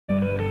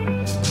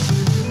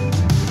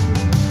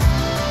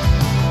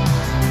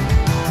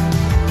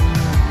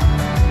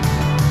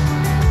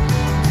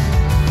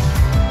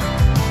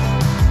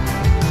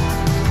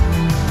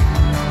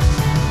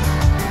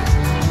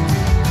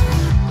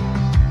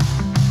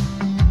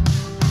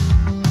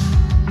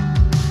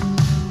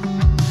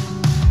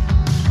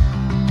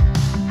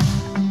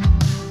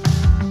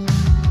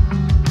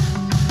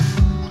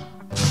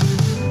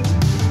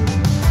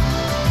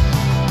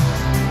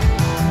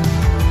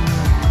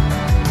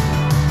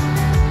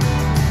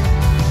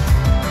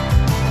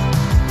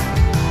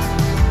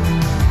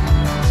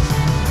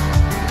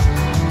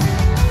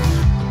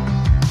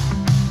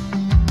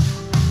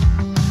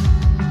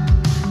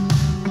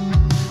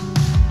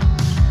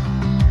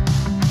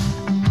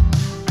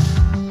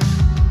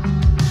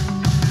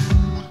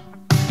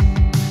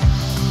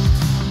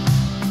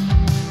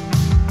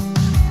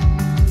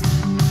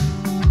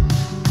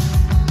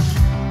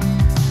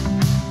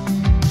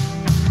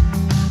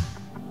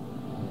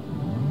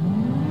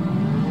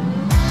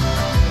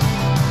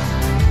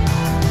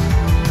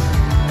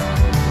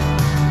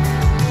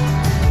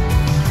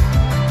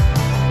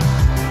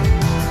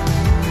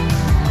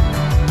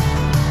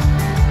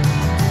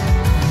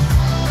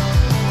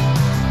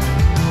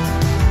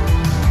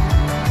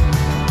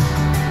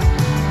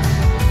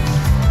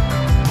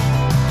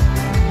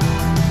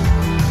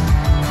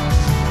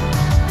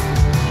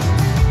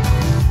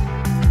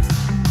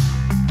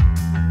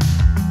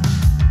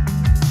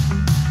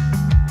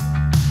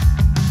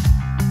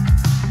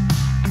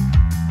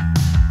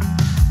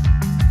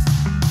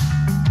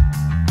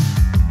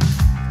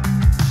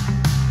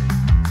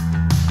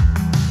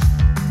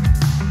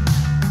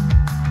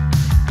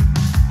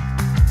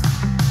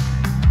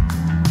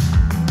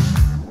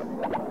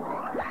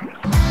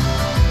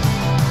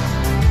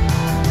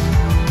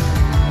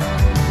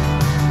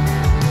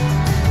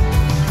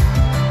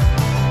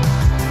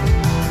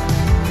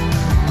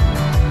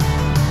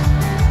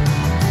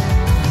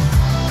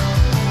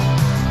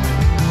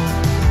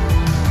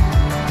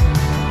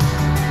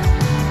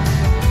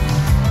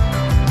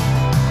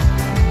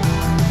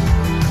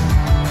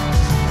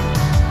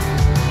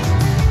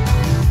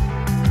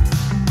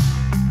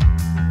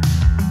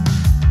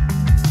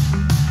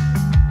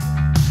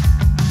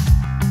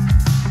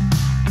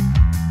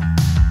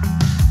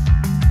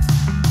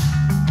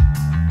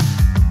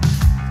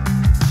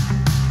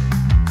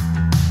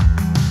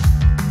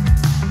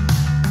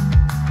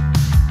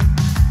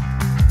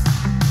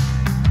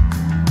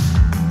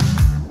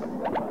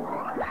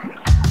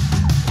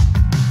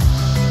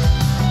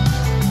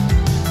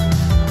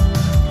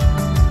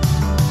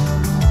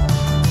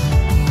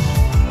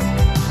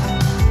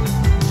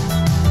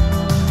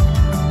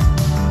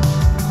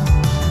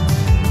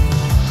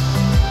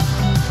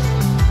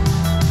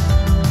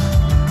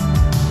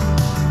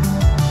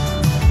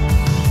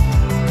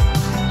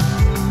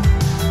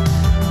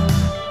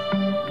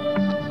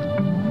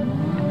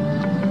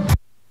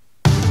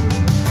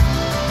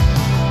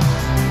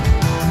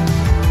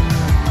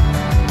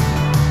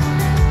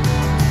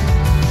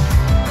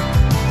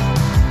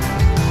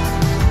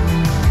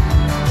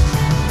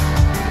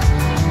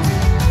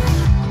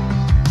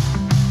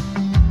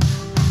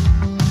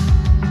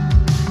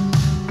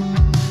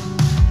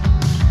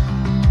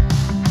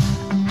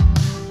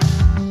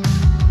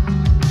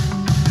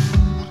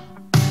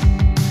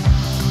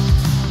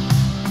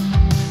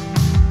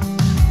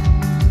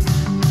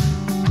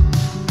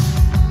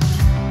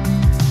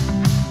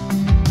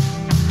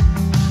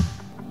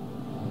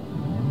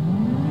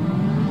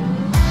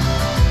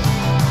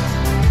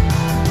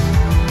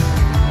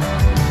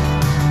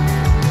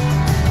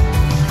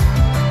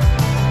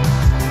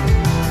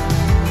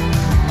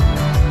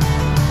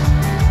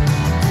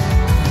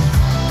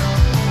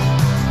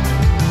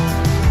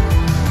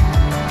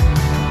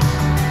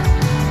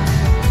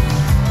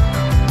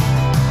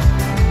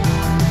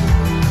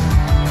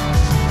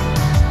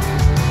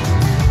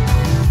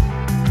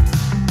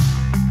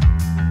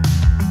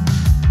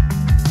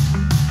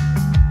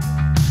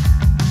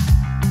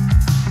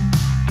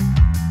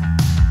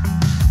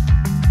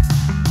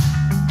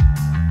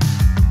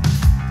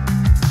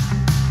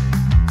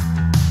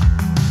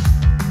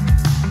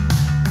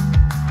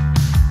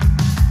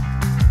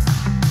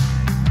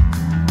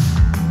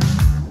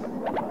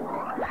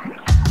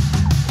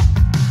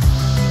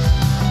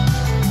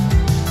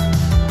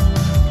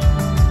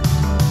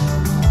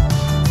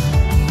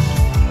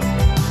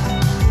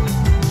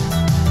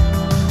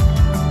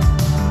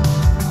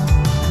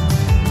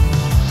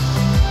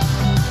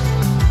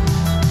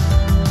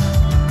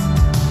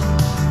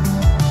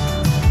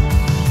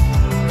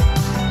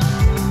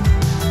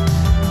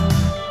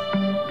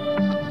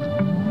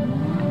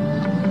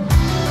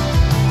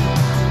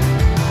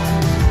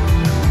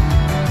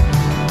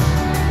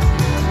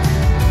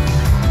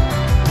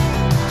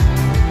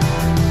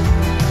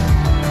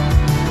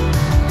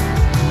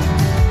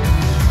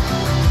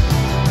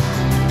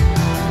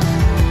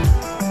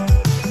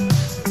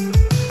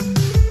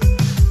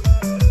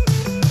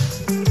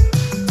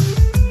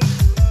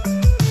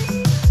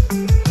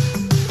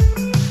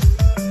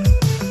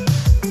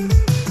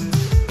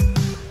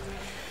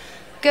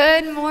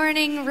Good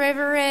morning,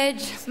 River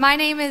Ridge. My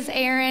name is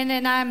Erin,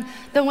 and I'm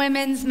the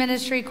Women's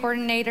Ministry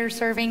Coordinator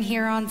serving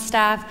here on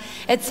staff.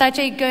 It's such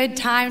a good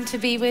time to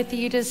be with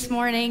you this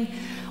morning.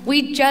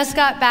 We just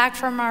got back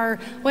from our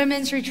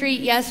women's retreat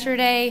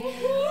yesterday,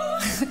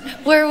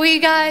 where we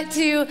got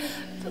to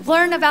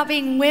learn about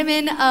being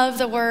women of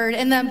the Word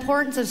and the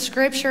importance of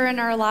Scripture in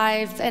our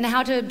lives and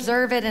how to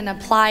observe it and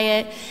apply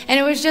it. And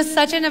it was just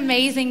such an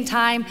amazing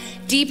time,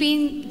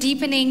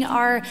 deepening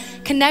our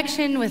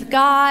connection with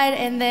God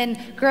and then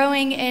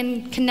growing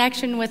in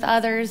connection with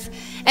others.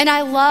 And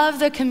I love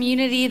the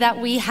community that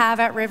we have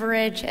at River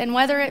Ridge. And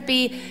whether it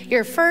be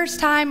your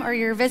first time or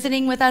you're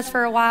visiting with us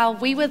for a while,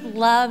 we would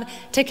love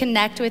to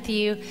connect with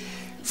you.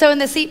 So in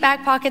the seat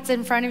back pockets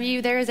in front of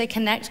you, there is a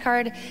Connect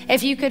card.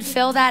 If you could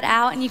fill that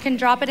out, and you can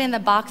drop it in the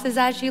boxes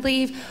as you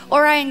leave,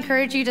 or I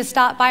encourage you to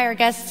stop by our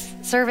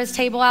guest service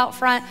table out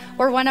front,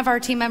 where one of our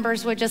team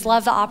members would just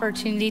love the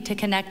opportunity to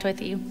connect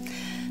with you.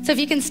 So if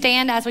you can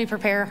stand as we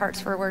prepare our hearts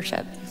for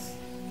worship.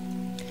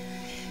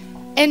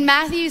 In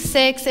Matthew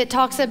 6, it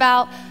talks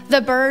about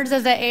the birds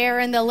of the air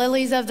and the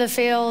lilies of the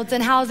fields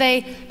and how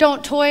they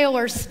don't toil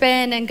or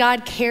spin, and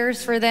God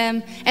cares for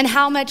them, and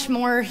how much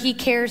more he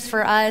cares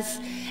for us.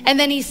 And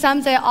then he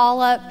sums it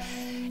all up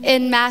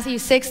in Matthew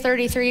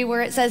 6:33,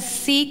 where it says,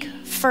 "Seek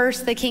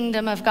first the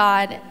kingdom of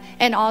God,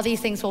 and all these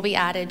things will be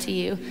added to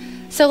you."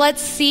 So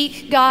let's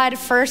seek God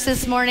first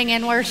this morning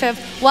in worship.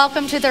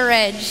 Welcome to the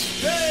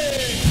Ridge.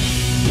 Hey!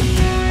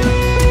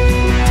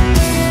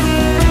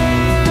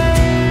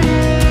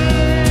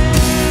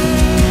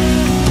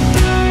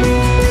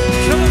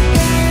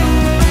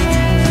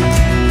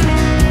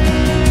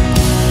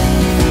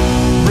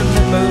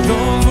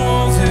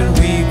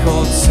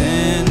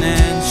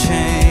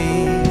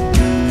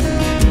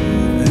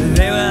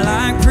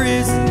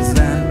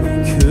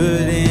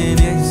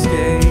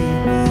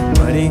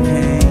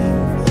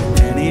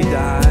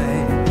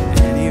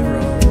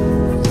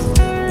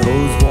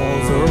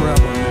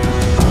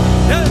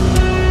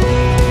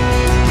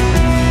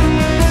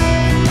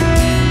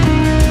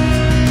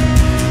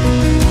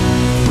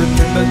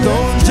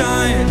 Those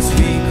giants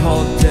we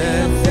call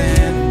death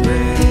and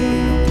grave,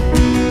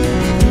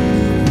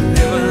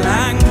 they were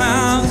like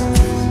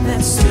mountains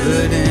that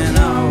stood in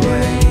our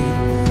way.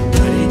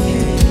 But he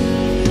came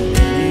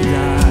and he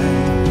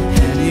died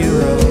and he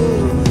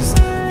rose.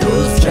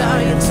 Those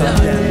giants are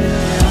dead.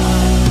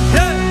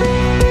 Yeah.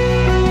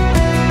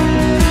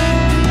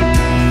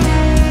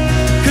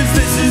 'Cause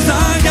this is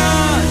our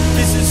God,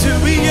 this is who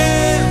he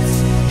is.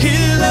 He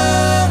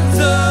loves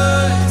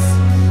us.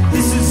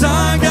 This is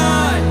our God.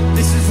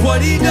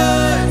 What he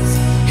does,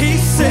 he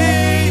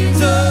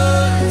saves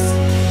us.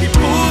 He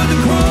bore the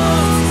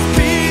cross,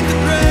 paid the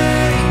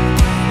grave,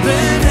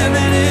 then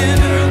heaven and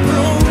earth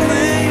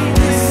proclaim,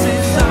 this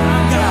is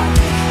our God,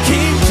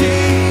 King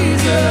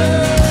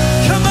Jesus.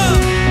 Come on.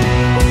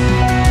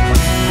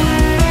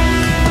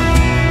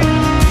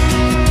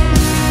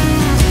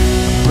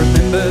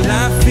 Remember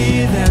that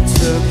fear that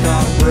took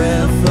our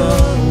breath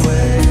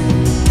away.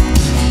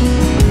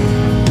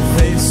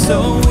 Faith so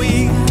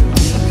weak,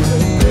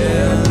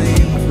 barely.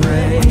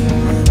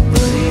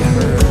 But he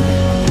heard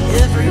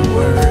every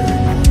word,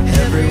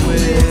 every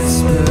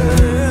whisper.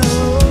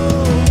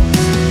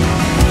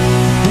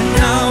 And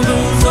now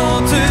those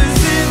altars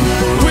in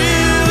the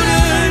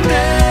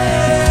wilderness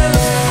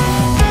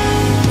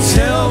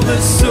tell the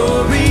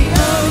story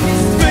of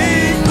his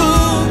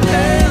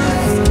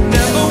faithfulness.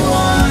 Never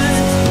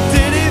once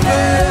did he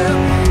fail,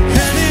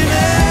 and he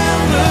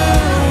never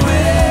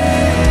will.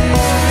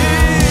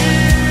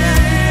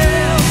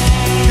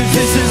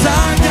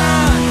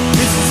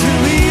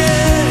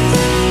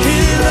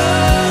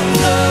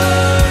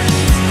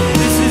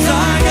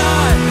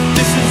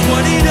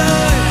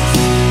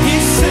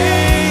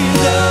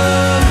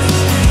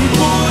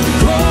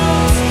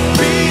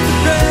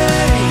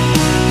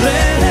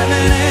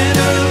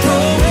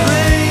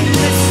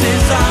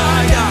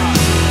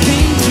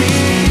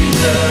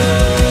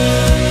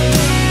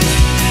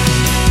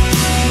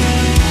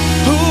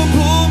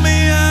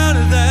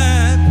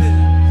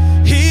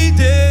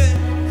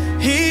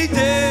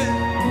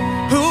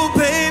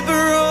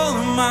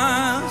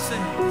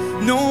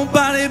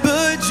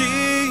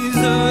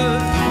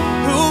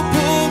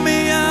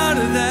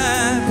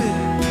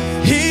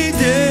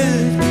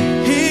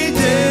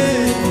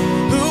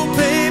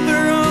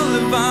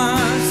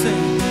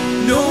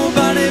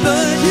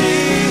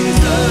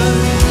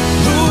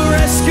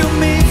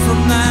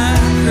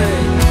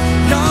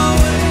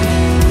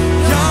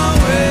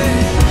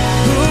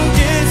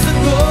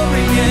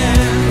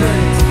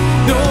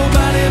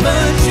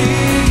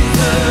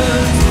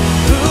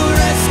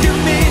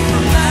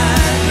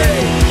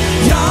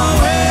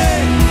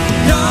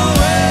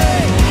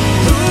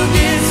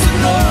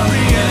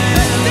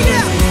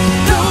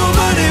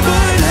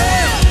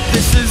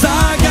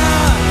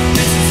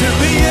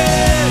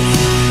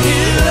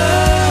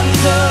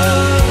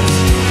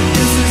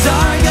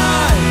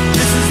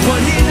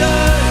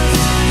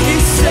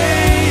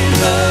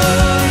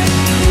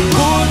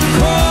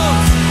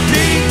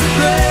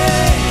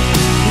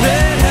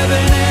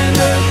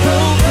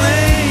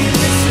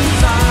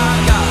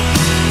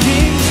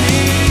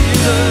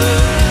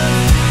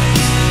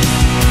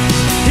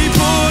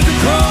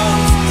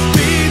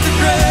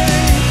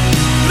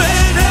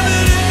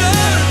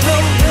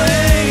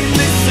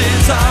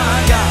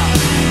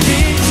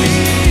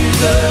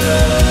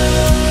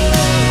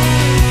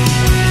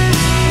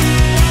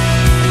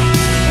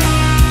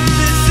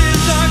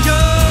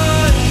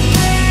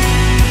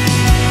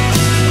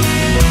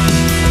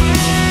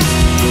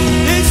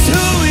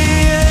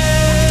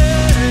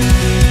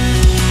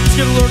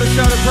 the Lord a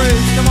shout of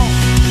praise. Come on.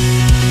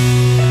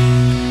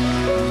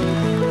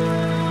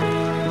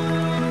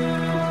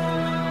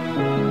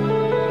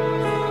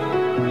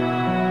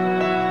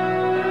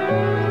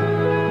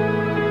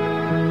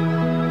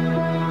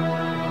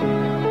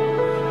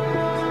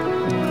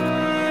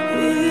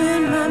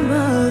 In my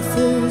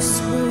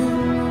mother's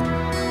womb,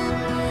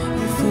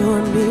 you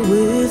formed me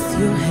with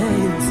your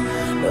hands,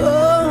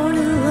 known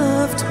and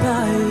loved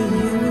by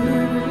you.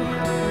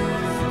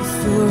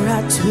 Before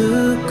I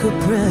took a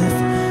breath,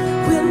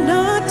 when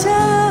I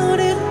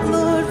doubted,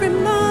 Lord,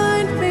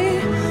 remind me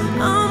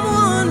I'm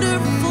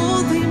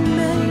wonderfully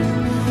made.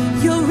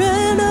 You're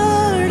an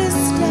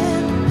artist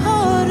and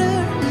potter,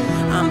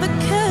 I'm the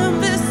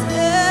canvas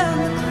and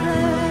the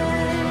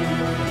clay.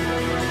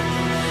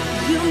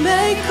 You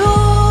make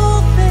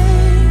all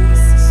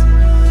things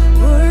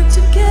work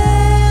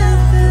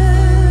together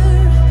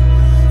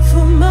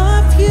for my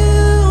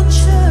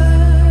future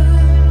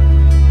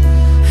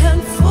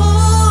and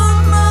for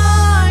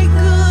my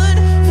good.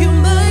 You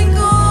make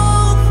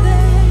all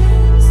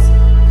things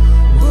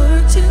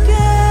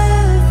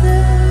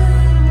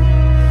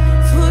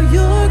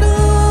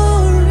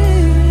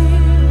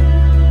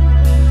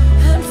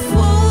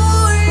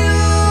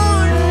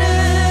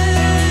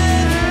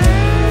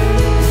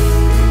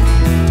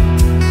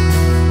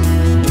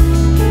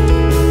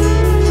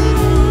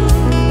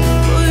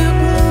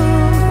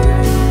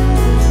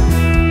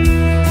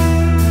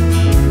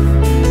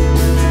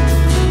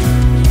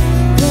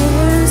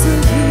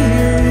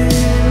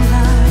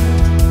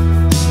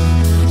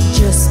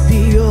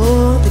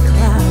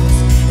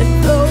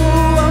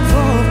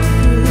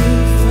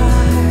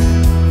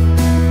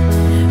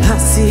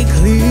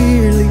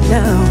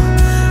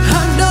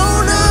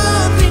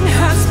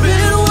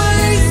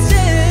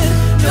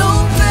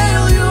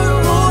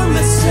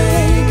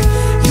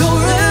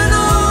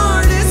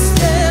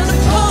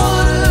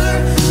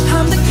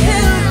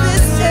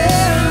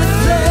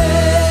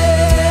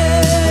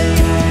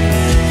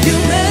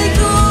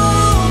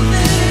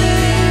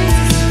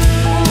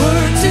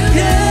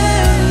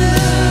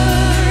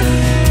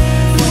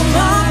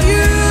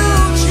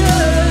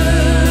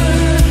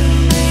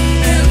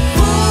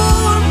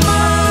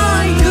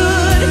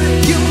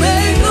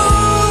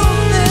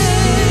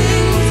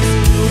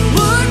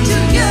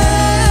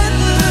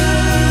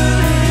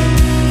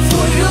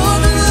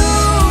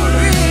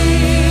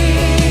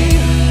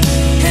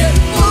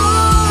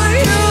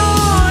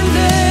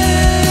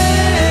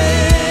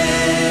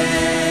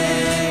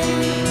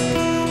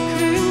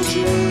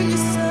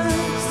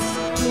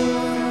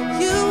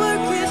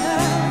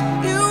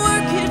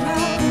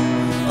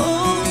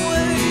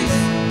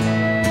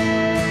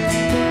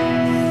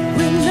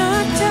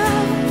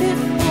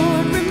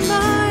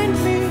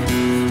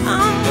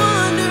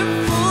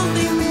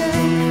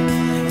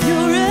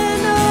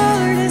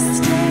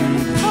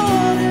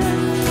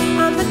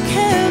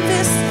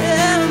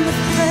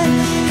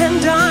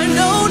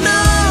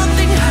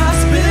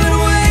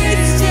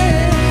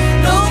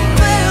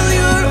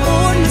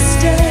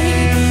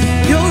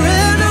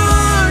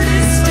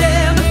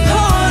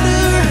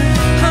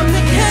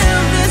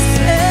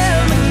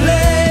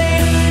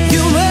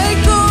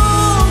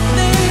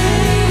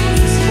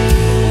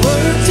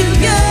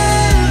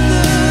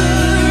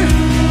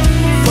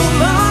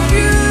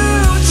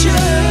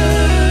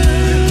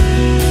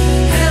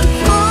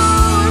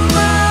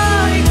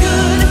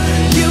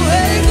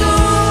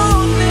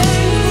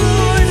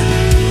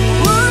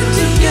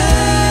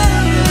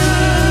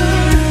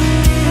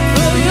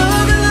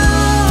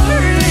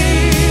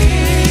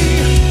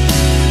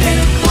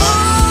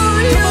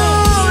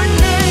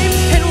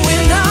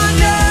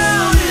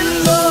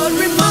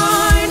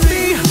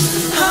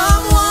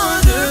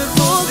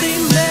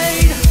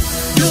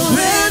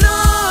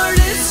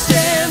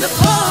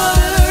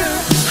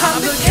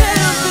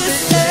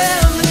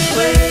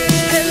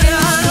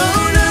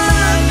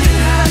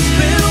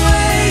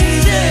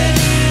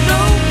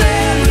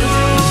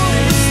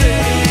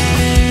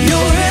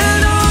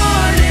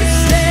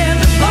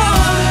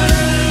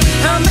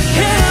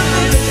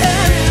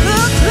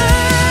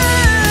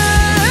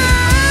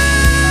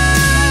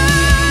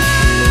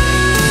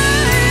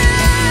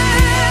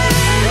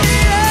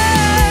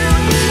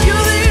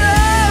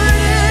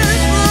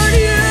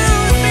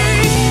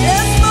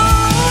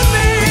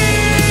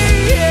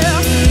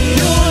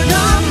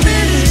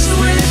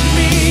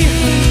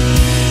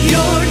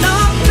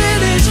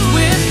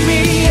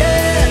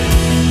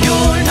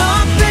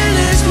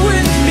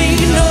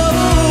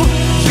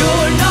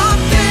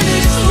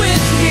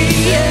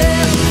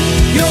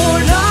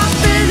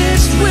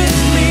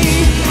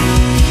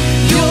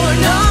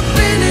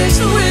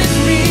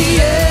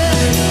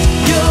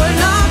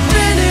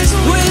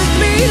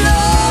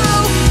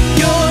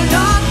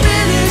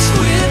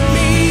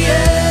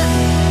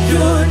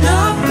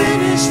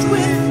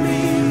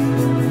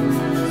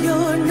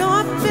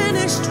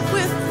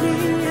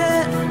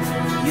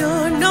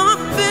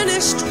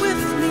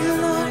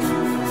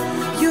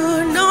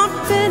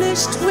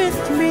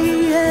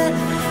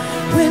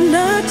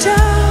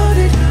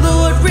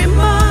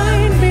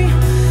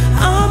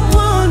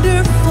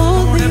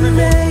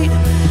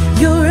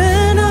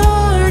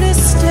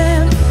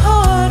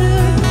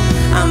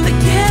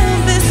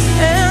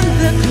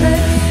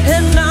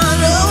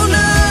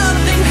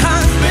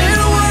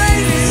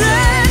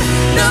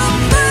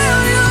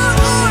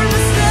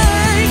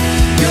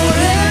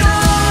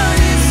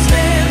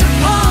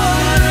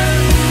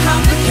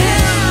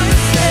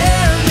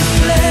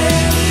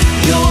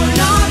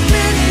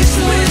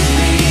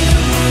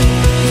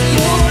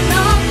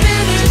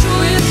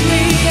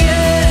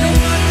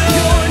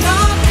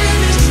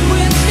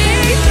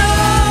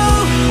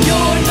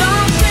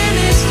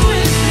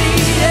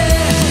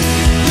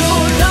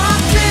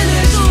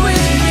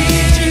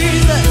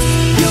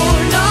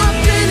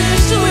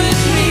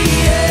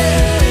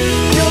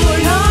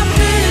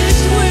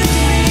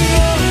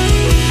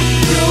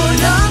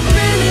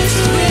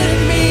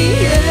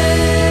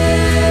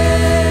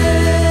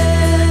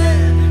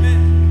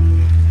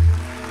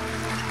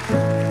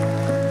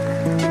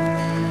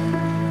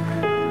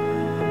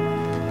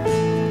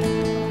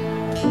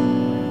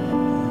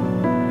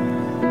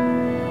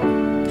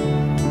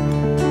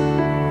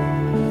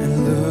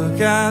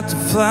at the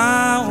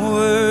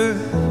flowers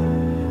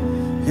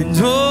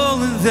and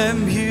all of their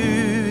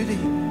beauty.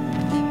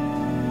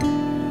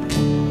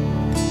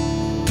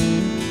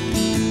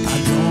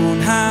 I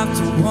don't have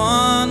to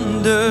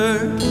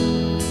wonder,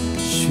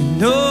 you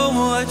know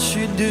what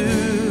you're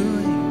doing.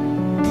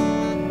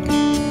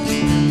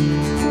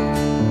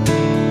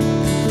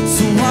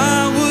 So why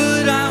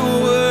would I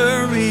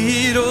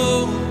worry at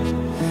all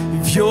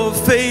if you're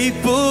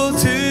faithful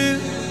to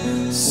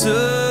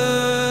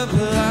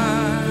supply?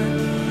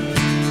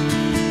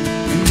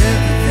 And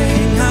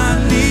everything I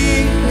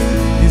need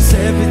is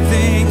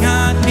everything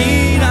I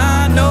need.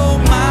 I know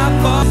my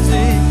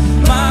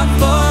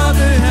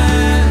Father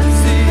has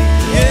it,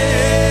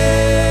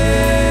 yeah.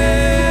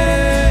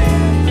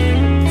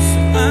 So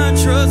I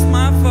trust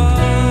my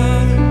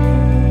Father.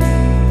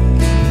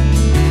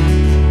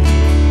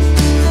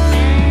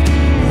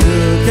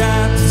 Look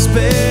at the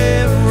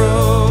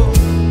sparrow,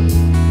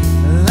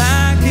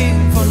 lacking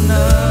for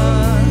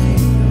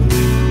nothing.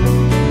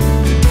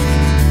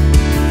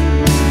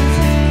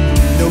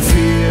 No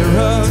fear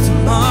of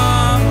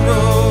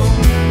tomorrow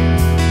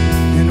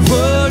and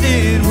what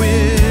it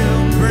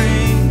will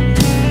bring.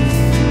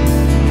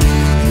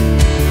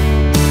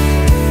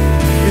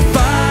 If I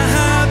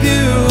have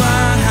you, I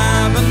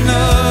have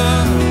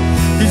enough,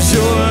 'cause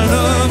your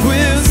love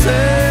will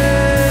satisfy.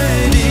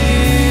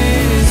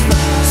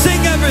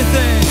 Sing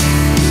everything.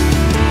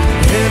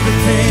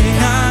 Everything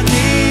I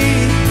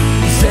need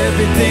is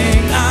everything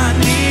I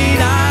need.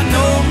 I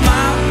know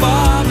my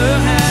Father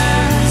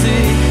has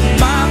it.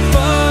 My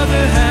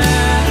Father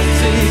has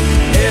it.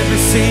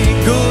 Every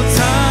single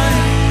time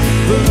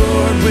the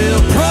Lord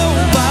will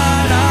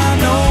provide. I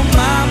know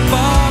my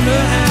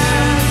Father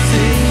has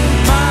it.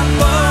 My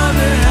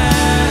Father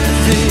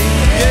has it,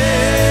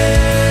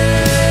 yeah.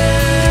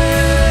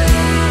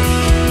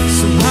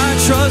 So I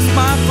trust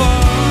my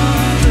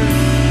Father.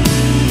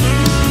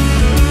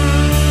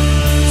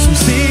 So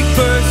seek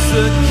first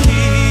the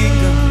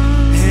kingdom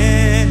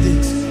and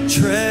its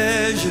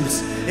treasures.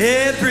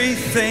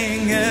 Everything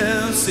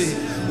else it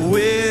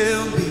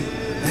will be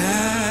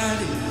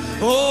added.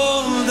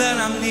 All that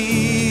I'm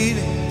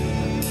needing,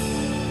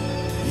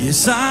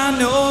 yes, I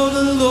know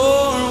the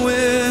Lord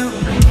will.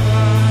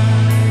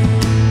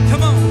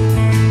 Come on.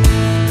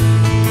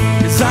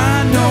 'Cause I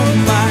know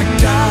my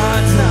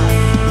God's not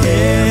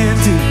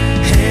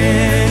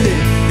empty-handed,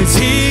 'cause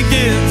He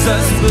gives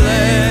us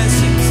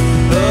blessings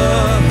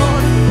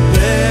upon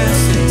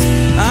blessings.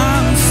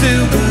 I'm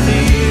still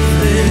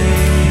believing.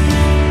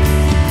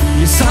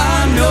 Yes, I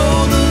know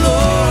the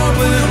Lord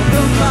will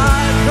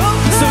provide.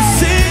 So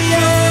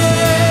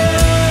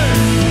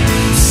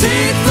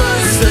seek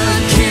first the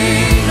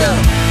kingdom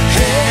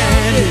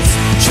and its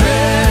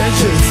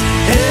treasures.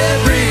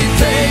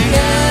 Everything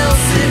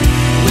else it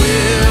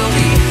will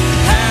be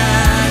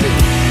added.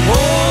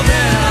 All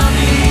that I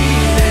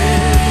needed,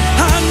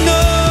 I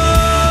know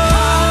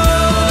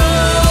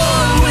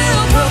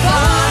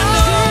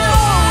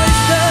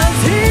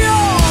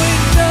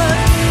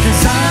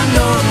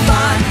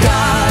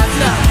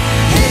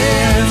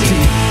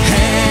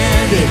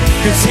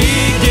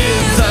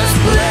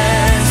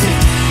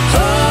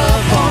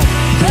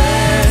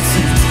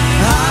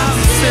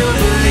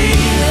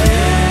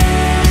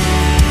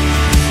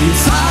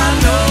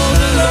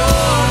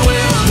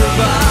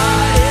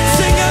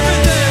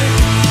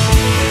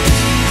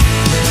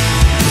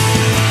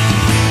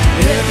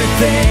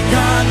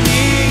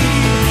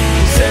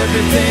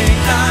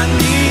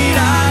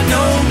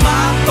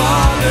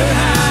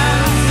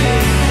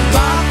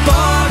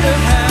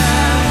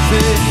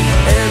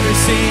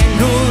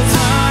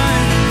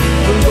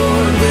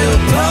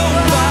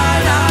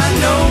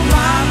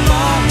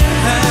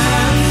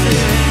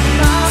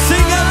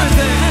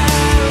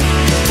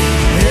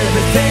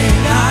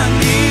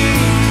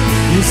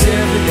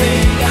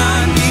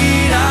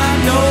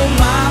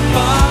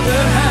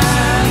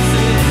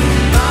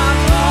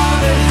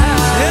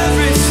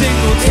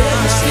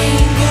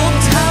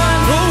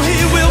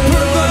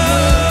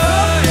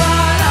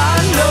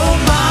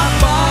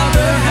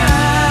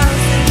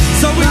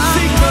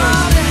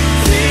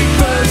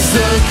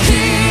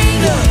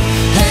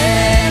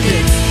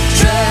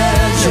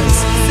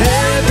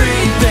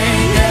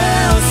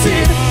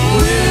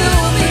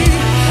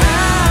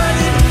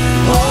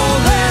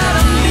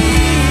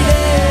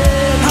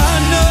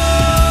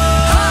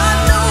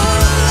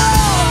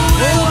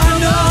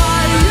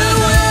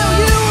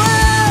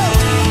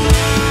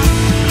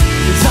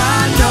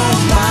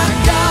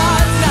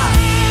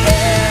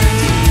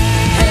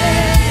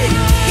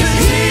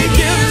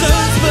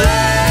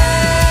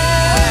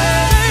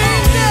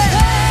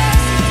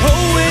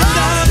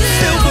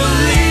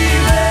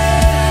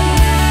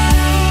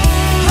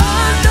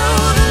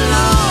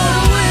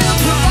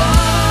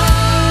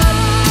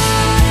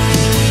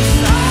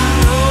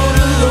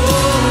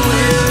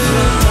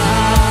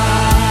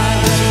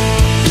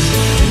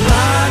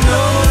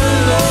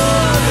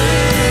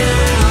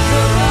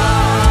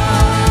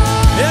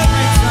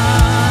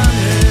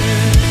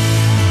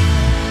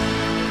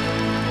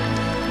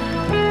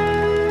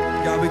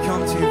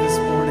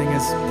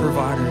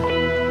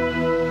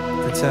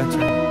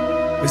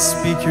saturate. We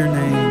speak your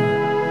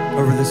name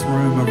over this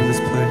room, over this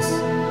place.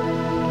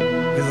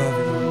 We love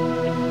you, Lord.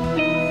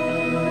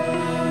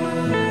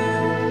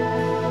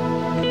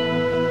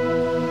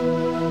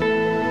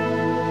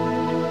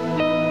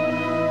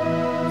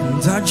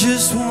 And I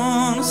just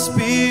want to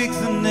speak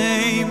the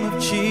name of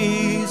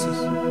Jesus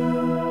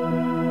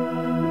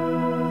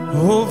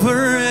over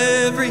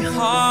every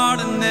heart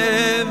and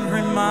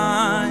every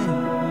mind.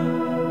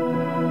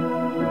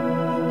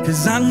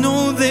 'Cause I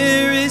know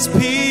there is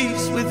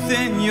peace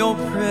within your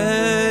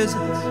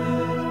presence.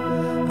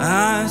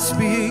 I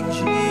speak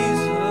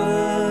Jesus.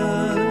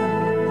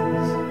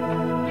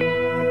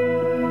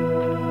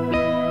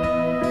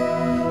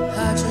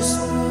 I just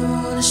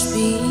want to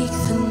speak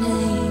the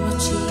name of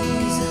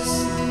Jesus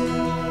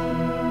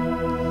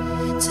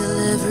till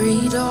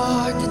every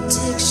dark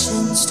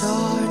addiction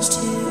starts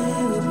to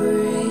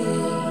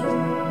break,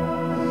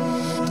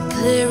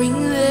 declaring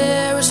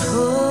there is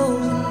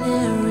hope and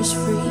there is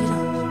freedom.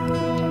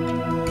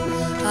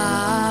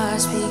 I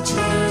speak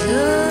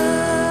Jesus.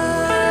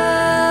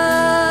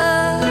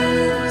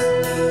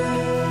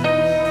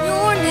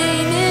 Your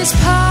name is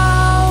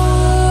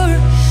power.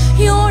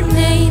 Your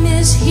name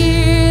is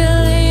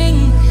healing.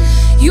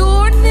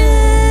 Your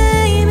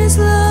name is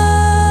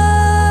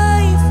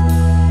life.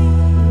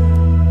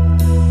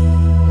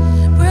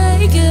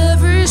 Break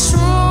every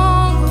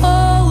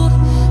stronghold.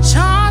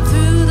 Shine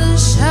through the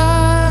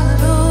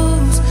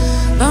shadows.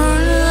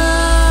 Burn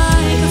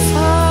like a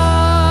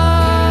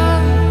fire.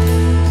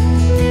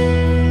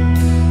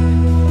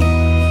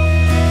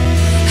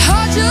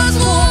 I just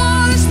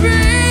want to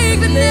speak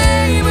the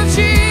name of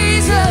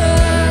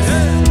Jesus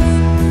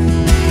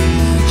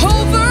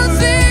over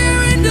fear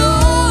and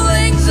all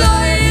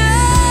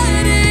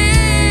anxiety,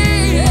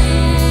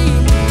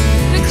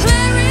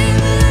 declaring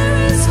there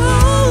is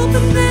hope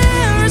and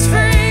there is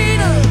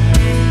freedom.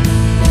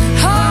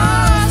 I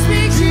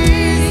speak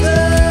Jesus.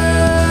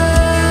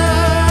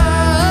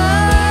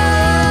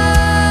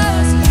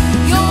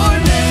 Your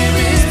name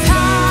is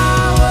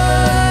power.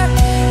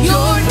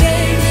 Your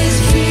name is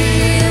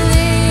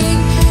healing.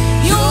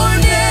 Your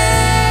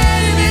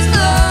name is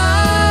life.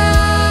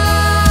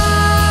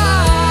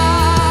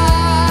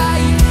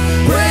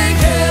 Break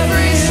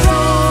every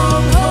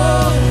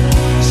stronghold.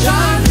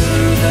 Shine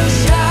through the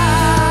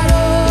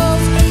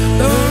shadows.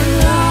 Burn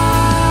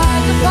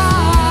like a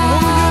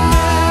fire.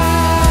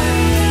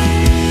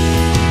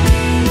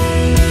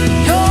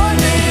 Your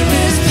name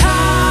is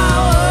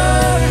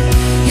power.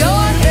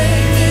 Your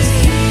name is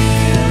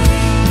healing.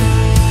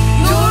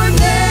 Your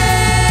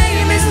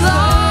name is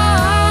life.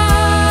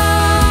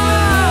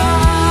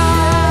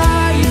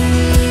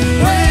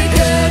 Break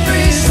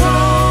every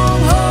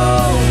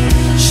stronghold.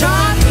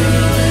 Shine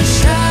through the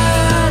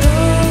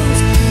shadows.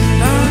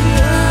 Burn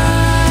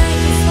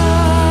like a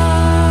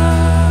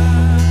fire.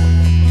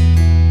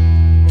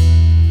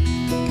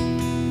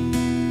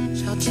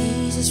 Shout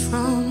Jesus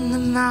from the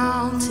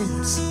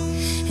mountains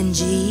and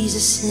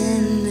Jesus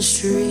in the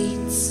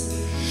streets.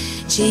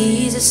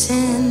 Jesus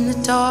in the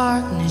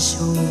darkness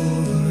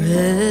over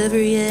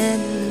every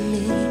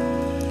enemy.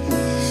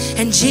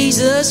 And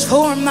Jesus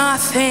for my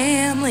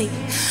family,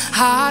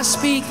 I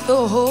speak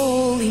the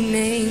holy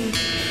name,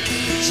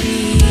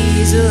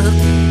 Jesus.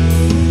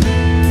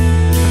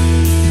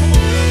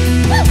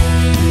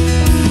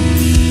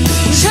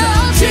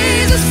 Shout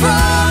Jesus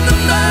from the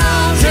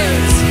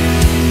mountains,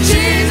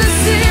 Jesus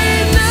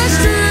in the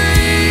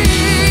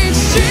streets,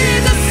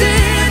 Jesus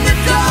in the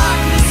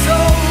darkness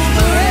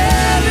over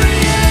every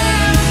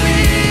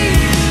enemy.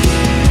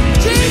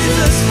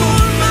 Jesus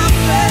for my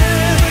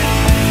family,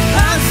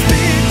 I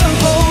speak the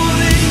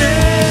holy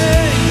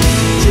name.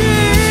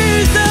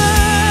 Jesus.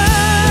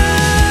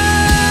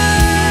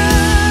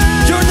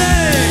 Your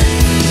name.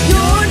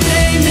 Your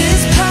name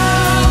is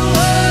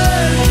power.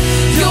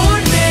 Your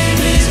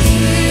name is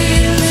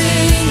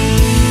healing.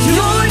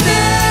 Your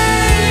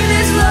name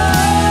is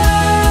life.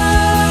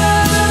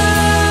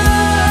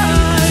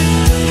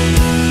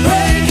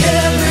 Break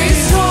every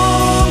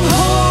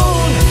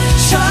stronghold.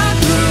 Shine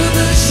through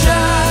the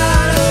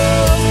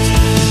shadows.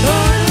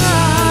 Burn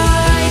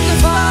like a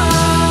fire.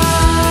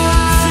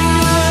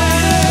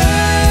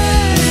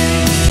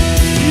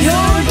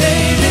 Your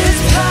name is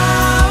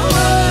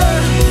power.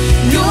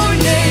 Your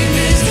name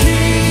is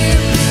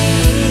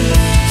healing.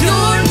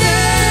 Your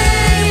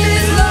name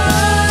is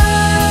life.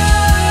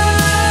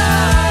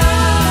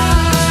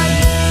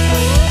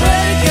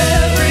 Break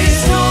every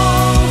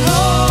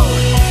stronghold.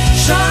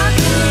 Shine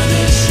through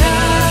the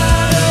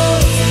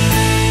shadows.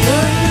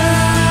 Burn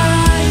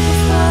like a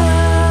fire.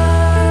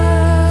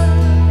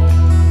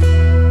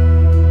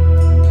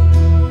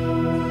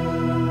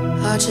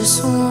 I just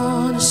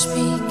want to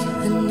speak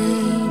the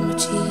name of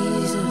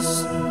Jesus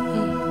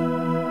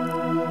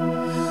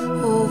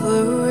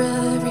over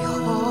every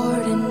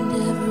heart and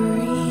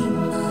every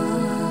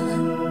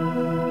mind.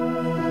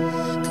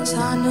 'Cause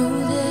I know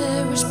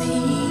there is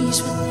peace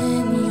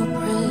within your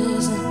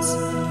presence.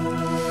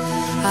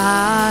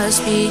 I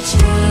speak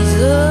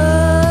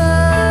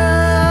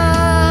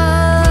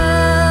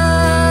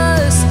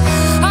Jesus.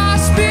 I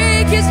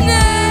speak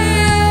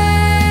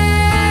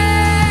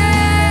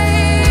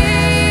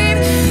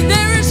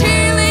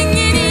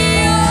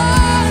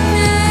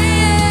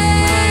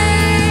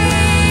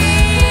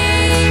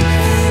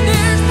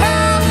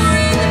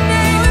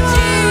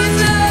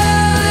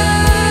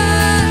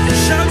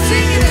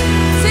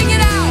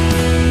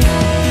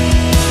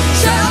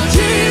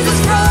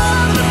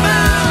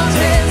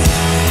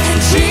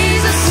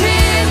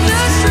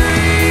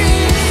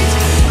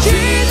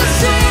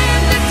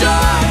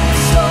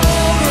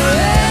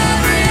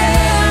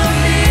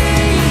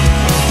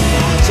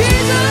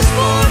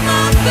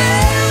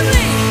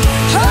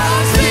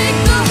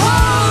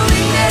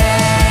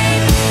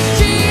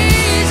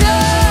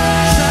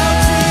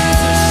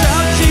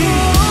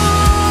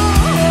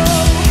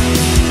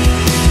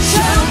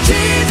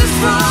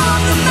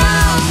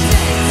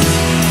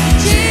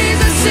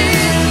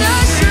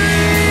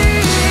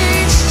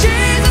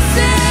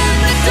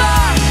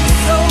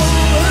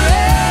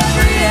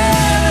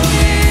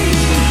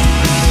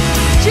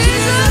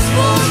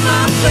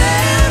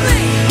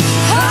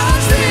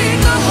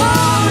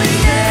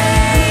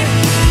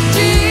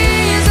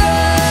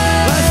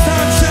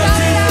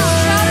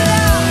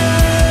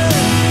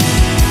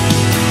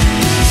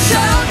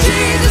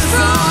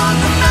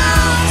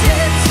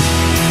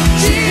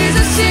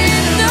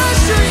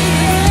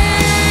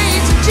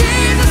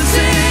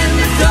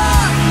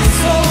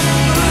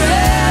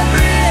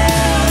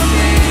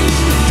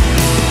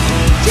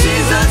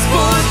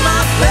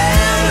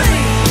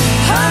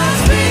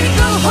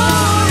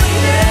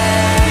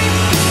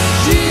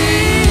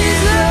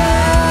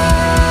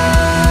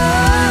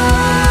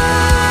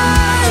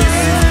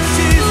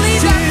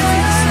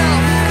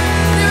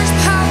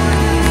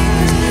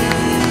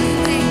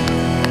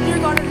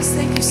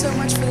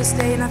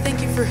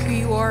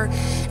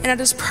And I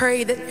just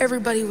pray that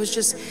everybody was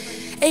just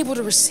able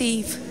to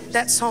receive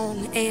that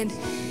song. And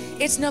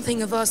it's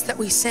nothing of us that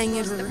we sang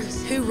it or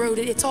who wrote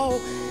it. It's all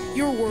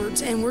your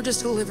words, and we're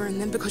just delivering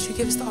them because you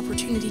give us the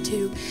opportunity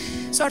to.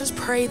 So I just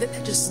pray that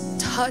that just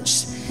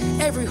touched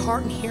every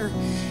heart in here,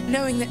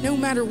 knowing that no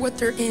matter what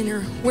they're in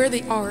or where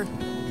they are,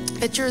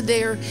 that you're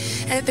there,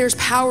 and that there's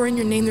power in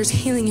your name, there's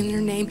healing in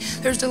your name,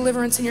 there's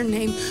deliverance in your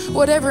name.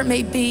 Whatever it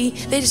may be,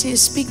 they just need to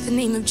speak the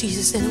name of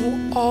Jesus and it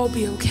will all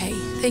be okay.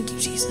 Thank you,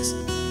 Jesus.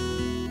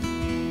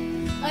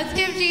 Let's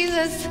give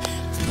Jesus,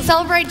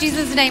 celebrate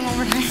Jesus' name one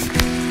more time.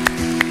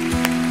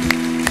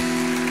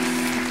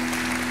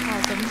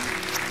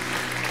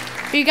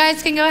 Awesome. You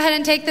guys can go ahead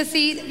and take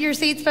your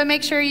seats, but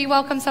make sure you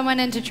welcome someone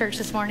into church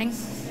this morning.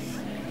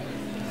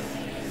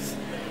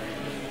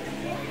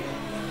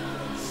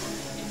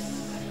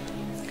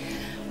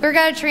 We're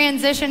going to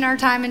transition our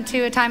time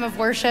into a time of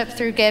worship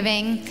through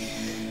giving.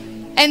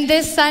 And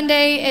this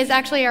Sunday is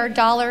actually our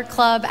Dollar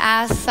Club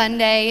Ask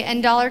Sunday.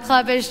 And Dollar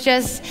Club is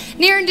just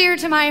near and dear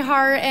to my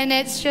heart. And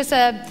it's just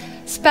a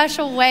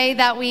special way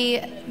that we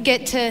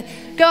get to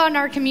go in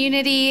our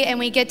community and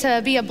we get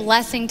to be a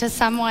blessing to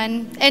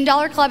someone. And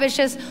Dollar Club is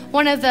just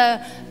one of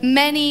the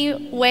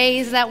many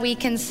ways that we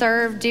can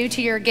serve due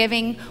to your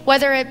giving,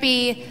 whether it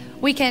be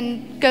we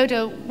can go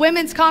to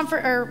women's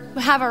conference or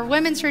have our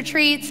women's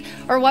retreats,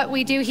 or what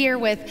we do here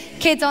with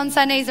kids on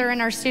Sundays or in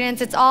our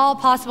students. It's all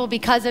possible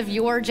because of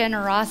your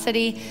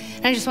generosity.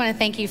 And I just want to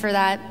thank you for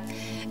that.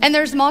 And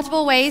there's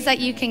multiple ways that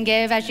you can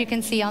give, as you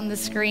can see on the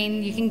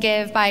screen. You can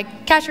give by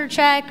cash or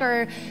check,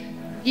 or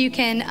you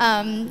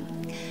can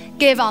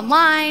give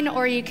online,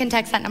 or you can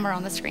text that number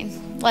on the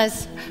screen.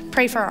 Let's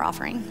pray for our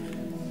offering.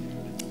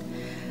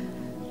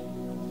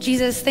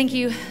 Jesus, thank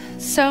you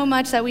so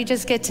much that we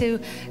just get to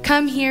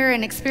come here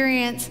and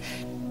experience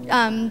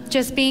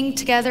just being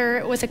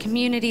together with a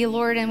community,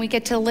 Lord, and we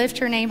get to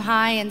lift your name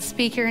high and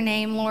speak your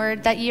name,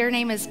 Lord, that your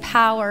name is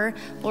power,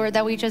 Lord,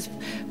 that we just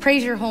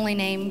praise your holy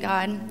name,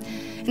 God.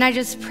 And I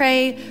just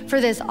pray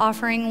for this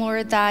offering,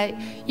 Lord, that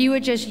you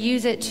would just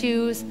use it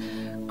to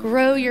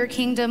grow your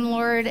kingdom,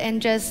 Lord, and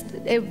just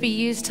it would be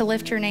used to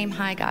lift your name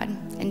high, God.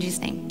 In Jesus'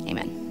 name,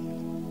 amen.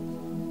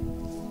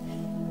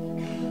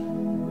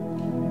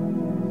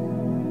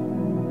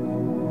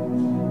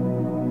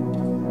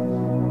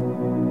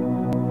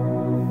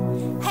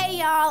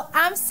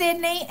 I'm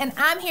Sydney, and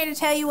I'm here to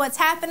tell you what's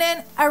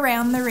happening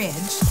around the Ridge.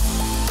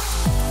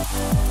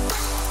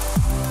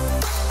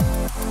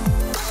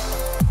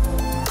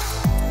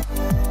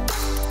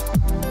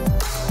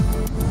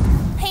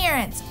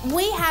 Parents,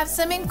 we have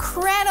some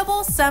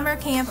incredible summer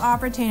camp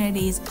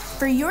opportunities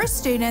for your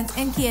students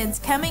and kids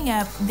coming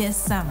up this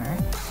summer.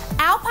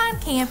 Alpine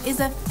Camp is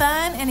a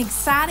fun and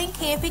exciting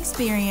camp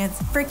experience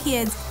for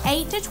kids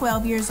 8 to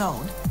 12 years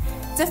old.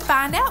 To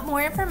find out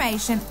more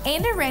information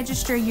and to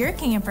register your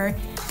camper,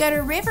 go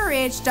to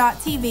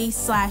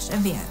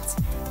riverridge.tv/events.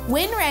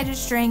 When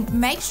registering,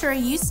 make sure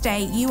you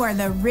state you are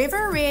the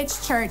River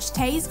Ridge Church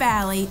Teays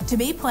Valley to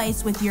be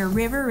placed with your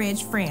River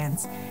Ridge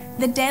friends.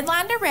 The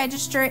deadline to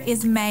register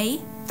is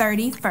May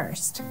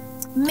 31st.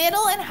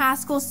 Middle and high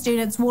school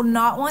students will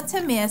not want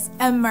to miss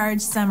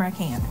Emerge Summer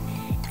Camp.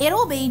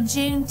 It'll be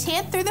June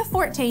 10th through the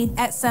 14th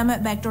at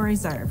Summit Bechtel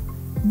Reserve.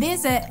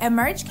 Visit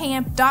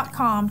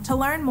emergecamp.com to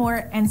learn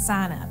more and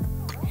sign up.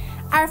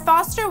 Our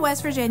Foster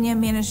West Virginia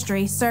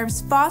ministry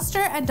serves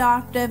foster,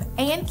 adoptive,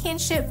 and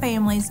kinship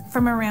families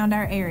from around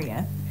our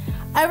area.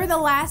 Over the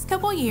last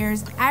couple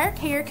years, our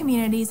care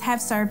communities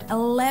have served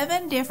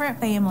 11 different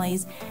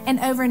families and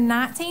over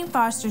 19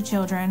 foster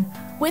children,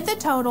 with a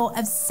total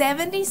of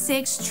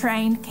 76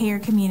 trained care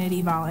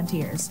community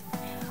volunteers.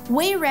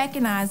 We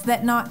recognize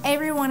that not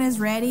everyone is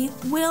ready,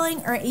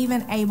 willing, or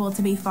even able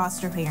to be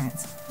foster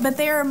parents, but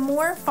there are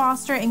more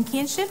foster and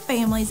kinship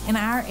families in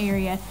our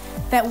area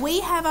that we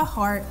have a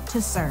heart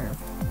to serve.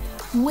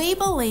 We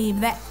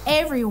believe that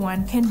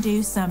everyone can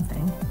do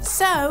something.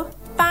 So,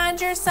 find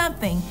your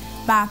something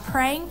by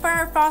praying for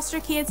our foster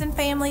kids and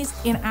families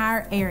in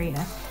our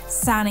area,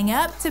 signing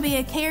up to be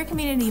a care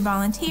community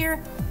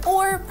volunteer,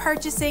 or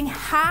purchasing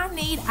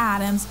high-need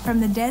items from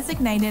the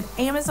designated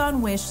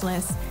Amazon wish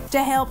list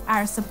to help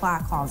our supply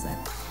closet.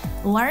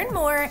 Learn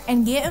more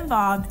and get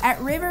involved at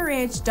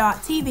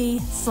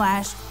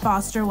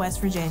riverridge.tv/Foster West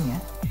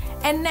Virginia.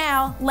 And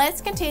now, let's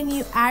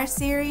continue our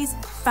series,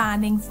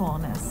 Finding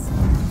Fullness.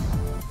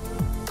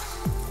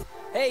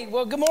 Hey,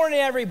 well, good morning,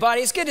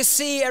 everybody. It's good to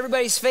see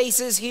everybody's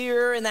faces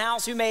here in the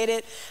house who made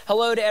it.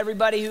 Hello to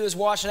everybody who is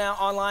watching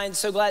out online.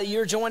 So glad that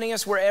you're joining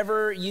us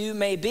wherever you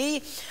may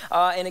be.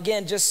 And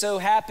again, just so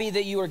happy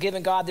that you are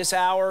giving God this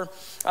hour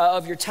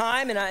of your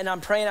time. And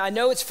I'm praying. I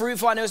know it's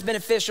fruitful. I know it's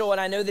beneficial.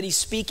 And I know that he's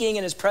speaking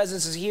and his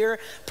presence is here.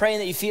 Praying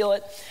that you feel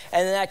it.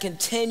 And then that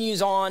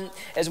continues on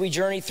as we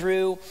journey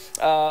through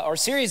our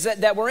series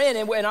that we're in.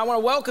 And I want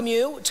to welcome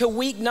you to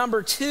week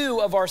number 2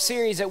 of our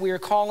series that we are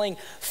calling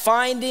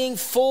Finding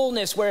Fullness.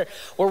 fullness,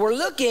 where we're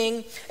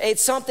looking at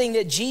something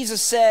that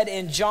Jesus said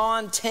in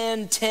John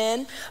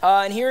 10:10.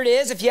 And here it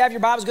is. If you have your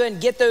Bibles, go ahead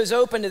and get those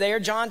open to there.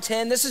 John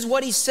 10. This is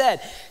what he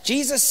said.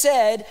 Jesus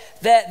said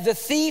that the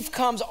thief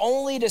comes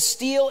only to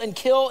steal and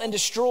kill and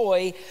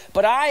destroy,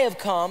 but I have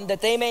come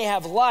that they may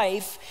have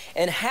life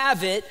and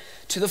have it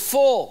to the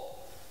full.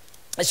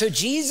 And so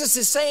Jesus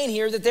is saying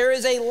here that there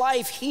is a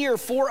life here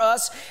for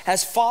us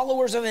as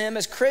followers of him,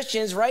 as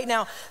Christians right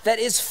now, that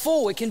is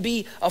full. It can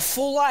be a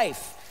full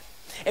life.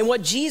 And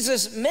what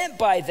Jesus meant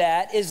by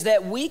that is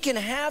that we can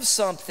have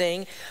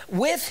something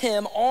with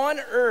him on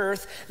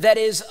earth that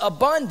is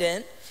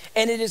abundant,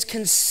 and it is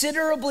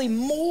considerably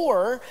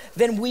more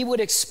than we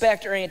would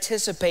expect or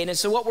anticipate. And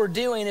so what we're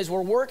doing is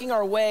we're working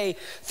our way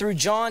through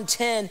John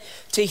 10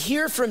 to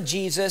hear from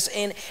Jesus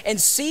and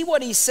see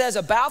what he says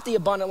about the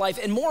abundant life.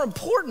 And more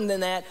important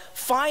than that,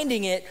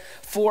 finding it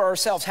for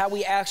ourselves, how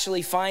we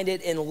actually find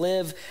it and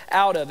live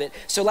out of it.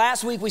 So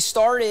last week we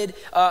started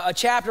a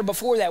chapter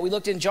before that. We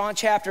looked in John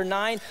chapter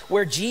 9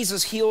 where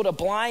Jesus healed a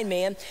blind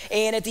man.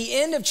 And at the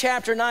end of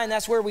chapter 9,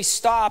 that's where we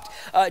stopped.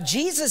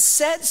 Jesus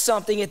said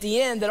something at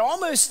the end that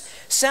almost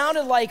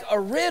sounded like a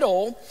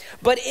riddle,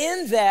 but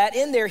in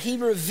there, he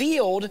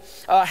revealed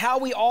how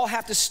we all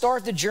have to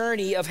start the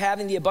journey of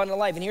having the abundant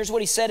life. And here's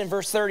what he said in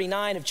verse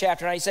 39 of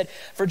chapter 9. He said,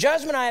 "For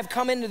judgment I have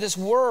come into this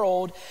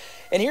world,"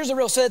 and here's the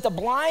riddle, "so that the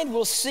blind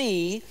will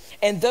see,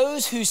 and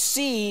those who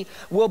see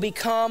will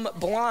become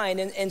blind."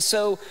 And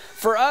so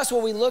for us,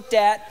 what we looked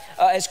at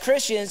as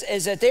Christians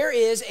is that there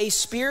is a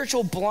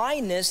spiritual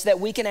blindness that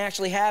we can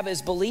actually have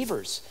as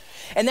believers.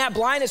 And that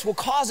blindness will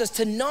cause us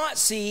to not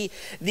see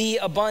the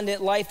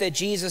abundant life that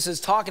Jesus is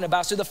talking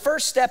about. So the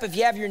first step, if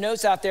you have your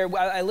notes out there,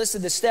 I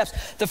listed the steps.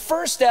 The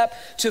first step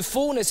to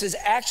fullness is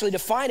actually to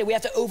find it. We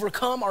have to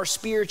overcome our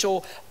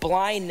spiritual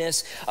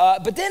blindness.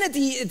 But then at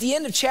the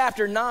end of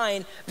chapter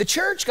 9, the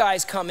church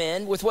guys come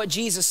in with what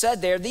Jesus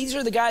said there. These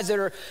are the guys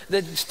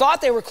that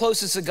thought they were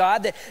closest to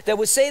God, that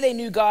would say they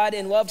knew God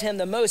and loved him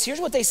the most.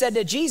 Here's what they said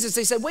to Jesus.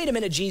 They said, "Wait a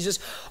minute, Jesus,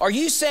 are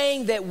you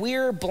saying that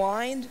we're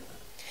blind?"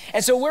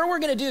 And so what we're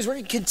going to do is we're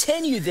going to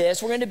continue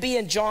this. We're going to be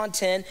in John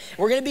 10.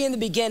 We're going to be in the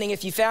beginning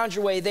if you found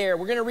your way there.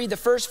 We're going to read the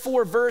first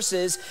 4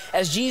 verses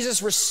as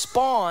Jesus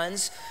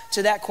responds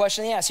to that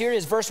question they asked. Here it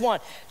is, verse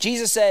 1.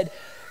 Jesus said,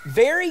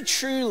 "Very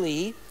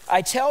truly,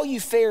 I tell you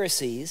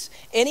Pharisees,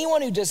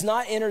 anyone who does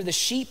not enter the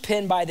sheep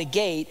pen by the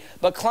gate,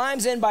 but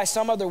climbs in by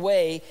some other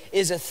way,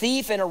 is a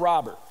thief and a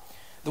robber.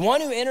 The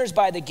one who enters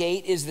by the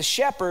gate is the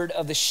shepherd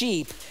of the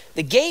sheep.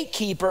 The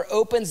gatekeeper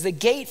opens the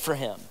gate for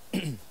him.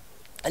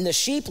 And the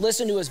sheep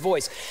listen to his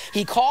voice.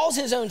 He calls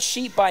his own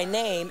sheep by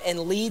name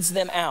and leads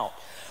them out.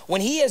 When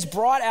he has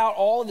brought out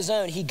all of his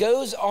own, he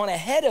goes on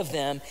ahead of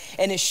them,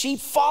 and his sheep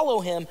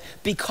follow him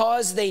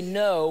because they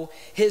know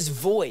his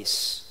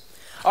voice."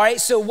 All right,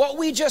 so what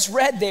we just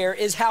read there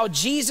is how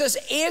Jesus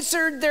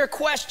answered their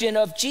question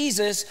of,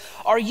 "Jesus,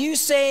 are you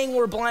saying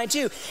we're blind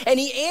too?" And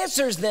he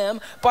answers them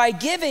by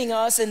giving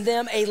us and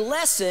them a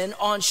lesson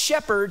on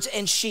shepherds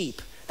and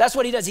sheep. That's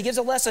what he does. He gives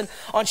a lesson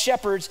on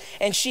shepherds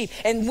and sheep.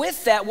 And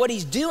with that, what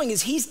he's doing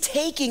is he's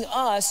taking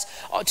us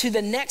to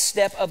the next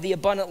step of the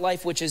abundant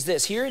life, which is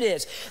this. Here it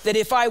is, that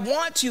if I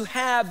want to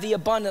have the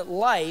abundant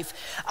life,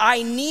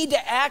 I need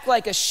to act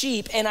like a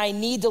sheep, and I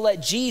need to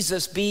let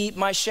Jesus be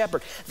my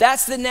shepherd.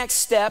 That's the next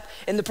step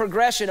in the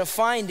progression of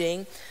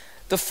finding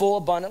the full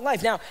abundant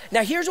life. Now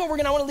here's what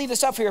I want to leave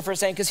this up here for a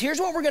second, because here's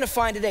what we're going to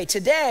find today.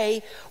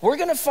 Today, we're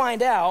going to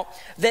find out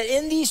that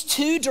in these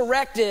 2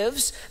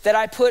 directives that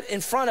I put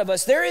in front of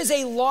us, there is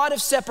a lot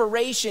of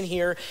separation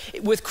here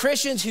with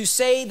Christians who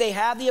say they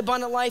have the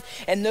abundant life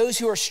and those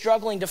who are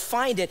struggling to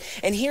find it.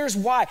 And here's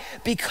why.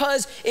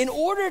 Because in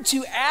order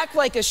to act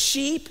like a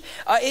sheep,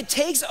 it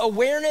takes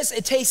awareness,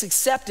 it takes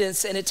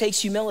acceptance, and it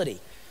takes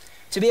humility.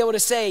 To be able to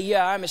say,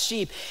 yeah, I'm a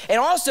sheep. And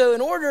also,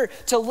 in order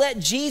to let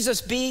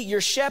Jesus be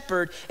your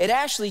shepherd, it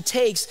actually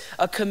takes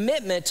a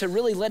commitment to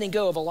really letting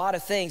go of a lot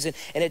of things. And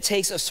it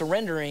takes a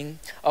surrendering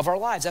of our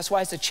lives. That's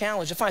why it's a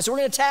challenge to find. So we're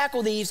going to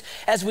tackle these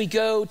as we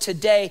go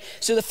today.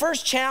 So the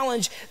first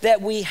challenge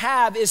that we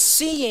have is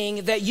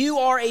seeing that you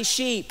are a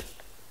sheep.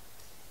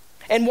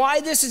 And why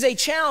this is a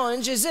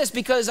challenge is this,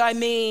 because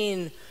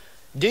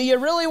do you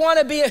really want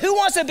to be, who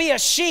wants to be a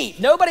sheep?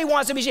 Nobody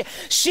wants to be a sheep.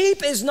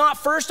 Sheep is not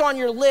first on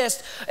your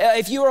list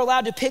if you are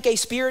allowed to pick a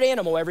spirit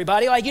animal,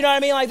 everybody. Like, you know what I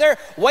mean? Like, they're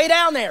way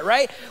down there,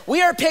 right?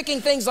 We are picking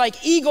things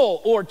like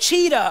eagle or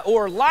cheetah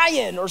or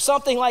lion or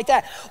something like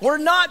that. We're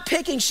not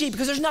picking sheep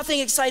because there's nothing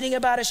exciting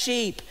about a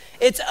sheep.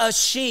 It's a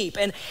sheep.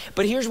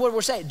 But here's what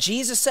we're saying.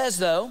 Jesus says,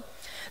 though,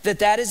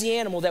 that is the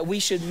animal that we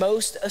should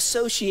most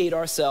associate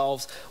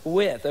ourselves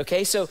with,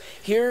 okay? So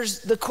here's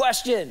the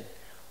question.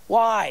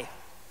 Why?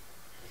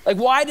 Like,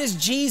 why does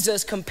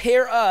Jesus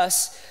compare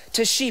us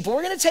to sheep?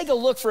 We're going to take a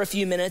look for a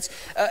few minutes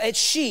at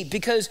sheep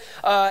because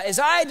as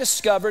I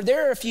discovered,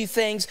 there are a few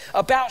things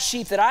about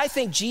sheep that I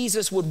think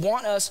Jesus would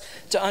want us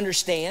to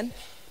understand.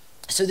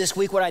 So this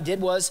week what I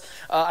did was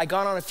I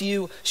got on a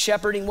few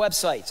shepherding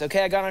websites,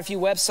 okay? I got on a few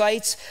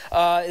websites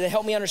that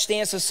helped me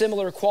understand some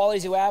similar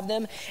qualities who have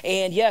them.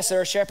 And yes,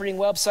 there are shepherding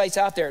websites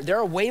out there. There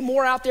are way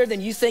more out there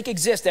than you think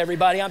exist,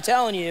 everybody. I'm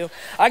telling you.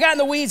 I got in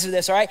the weeds of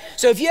this, all right?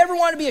 So if you ever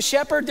want to be a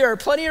shepherd, there are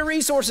plenty of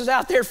resources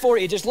out there for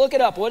you. Just look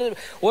it up. What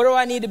do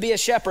I need to be a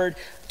shepherd?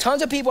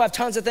 Tons of people have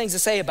tons of things to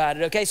say about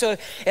it, okay? So,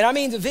 and I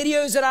mean, the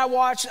videos that I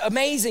watch,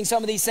 amazing,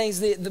 some of these things,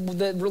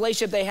 the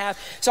relationship they have.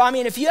 So, I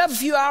mean, if you have a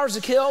few hours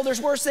to kill,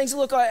 there's worse things to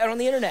look at on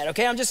the internet,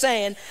 okay? I'm just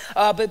saying,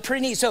 but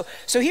pretty neat. So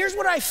here's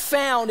what I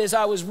found as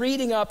I was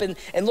reading up and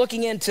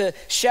looking into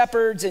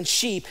shepherds and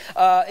sheep.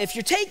 If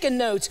you're taking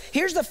notes,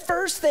 here's the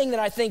first thing that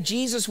I think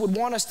Jesus would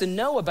want us to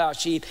know about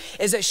sheep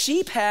is that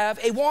sheep have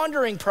a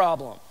wandering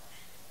problem.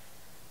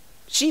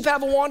 Sheep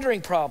have a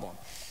wandering problem.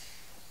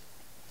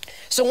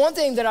 So one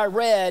thing that I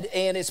read,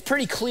 and it's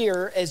pretty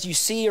clear as you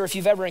see or if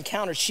you've ever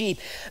encountered sheep,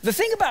 the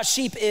thing about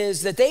sheep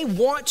is that they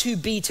want to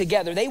be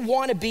together. They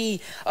want to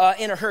be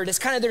in a herd. It's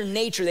kind of their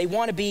nature. They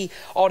want to be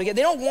all together.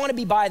 They don't want to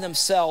be by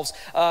themselves.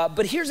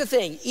 But here's the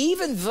thing.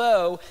 Even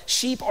though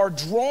sheep are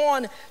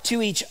drawn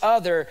to each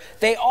other,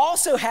 they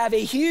also have a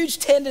huge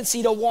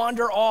tendency to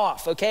wander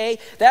off, okay?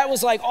 That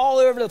was like all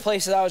over the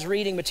place as I was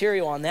reading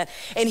material on that.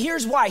 And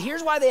here's why.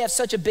 Here's why they have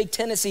such a big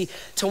tendency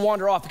to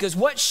wander off. Because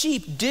what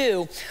sheep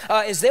do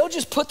is they'll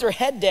just put their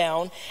head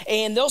down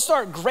and they'll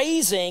start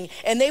grazing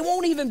and they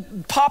won't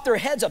even pop their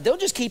heads up. They'll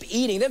just keep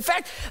eating. In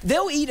fact,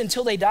 they'll eat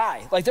until they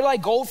die. Like they're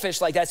like goldfish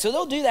like that. So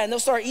they'll do that and they'll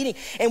start eating.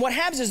 And what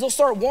happens is they'll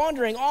start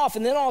wandering off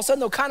and then all of a sudden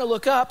they'll kind of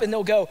look up and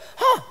they'll go,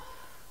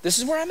 this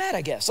is where I'm at,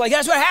 I guess. Like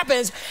that's what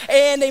happens.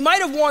 And they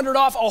might have wandered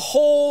off a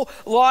whole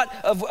lot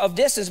of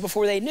distance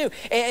before they knew.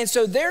 And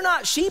so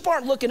sheep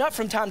aren't looking up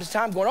from time to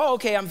time going, oh,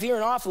 okay, I'm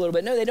veering off a little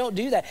bit. No, they don't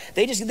do that.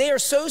 They are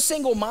so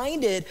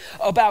single-minded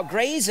about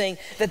grazing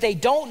that they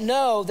don't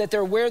know that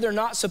they're where they're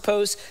not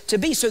supposed to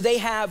be. So they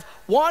have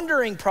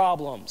wandering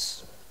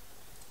problems.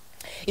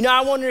 You know,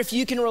 I wonder if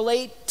you can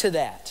relate to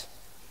that.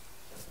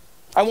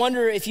 I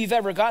wonder if you've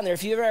ever gotten there,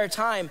 if you've ever had a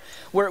time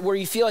where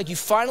you feel like you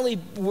finally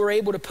were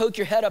able to poke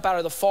your head up out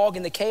of the fog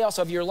and the chaos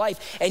of your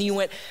life and you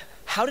went,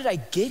 how did I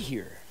get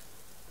here?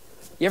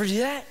 You ever do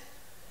that?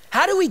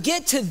 How do we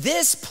get to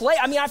this place?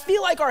 I mean, I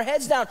feel like our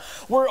heads down,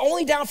 we're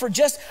only down for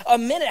just a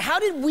minute. How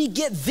did we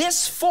get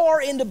this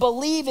far into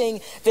believing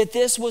that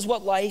this was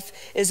what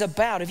life is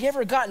about? Have you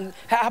ever gotten,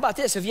 how about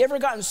this? Have you ever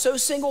gotten so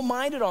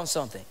single-minded on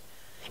something?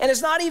 And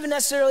it's not even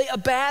necessarily a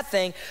bad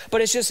thing,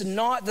 but it's just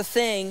not the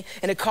thing,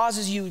 and it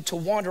causes you to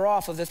wander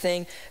off of the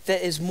thing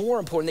that is more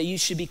important, that you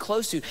should be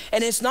close to.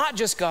 And it's not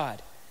just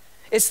God.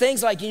 It's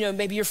things like, you know,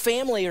 maybe your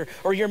family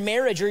or your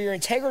marriage or your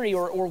integrity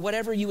or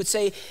whatever you would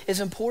say is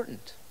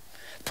important.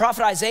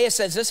 Prophet Isaiah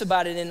says this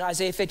about it in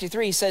Isaiah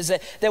 53. He says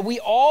that we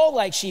all,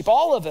 like sheep,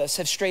 all of us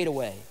have strayed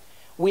away.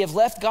 We have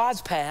left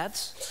God's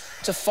paths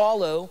to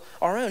follow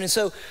our own. And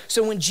so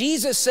when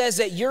Jesus says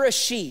that you're a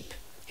sheep,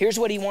 here's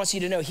what he wants you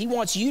to know. He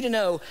wants you to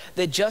know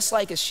that just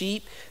like a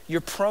sheep, you're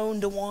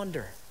prone to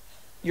wander.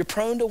 You're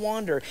prone to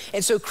wander.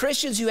 And so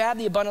Christians who have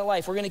the abundant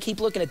life, we're going to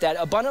keep looking at that.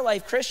 Abundant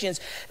life Christians,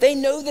 they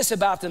know this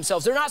about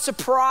themselves. They're not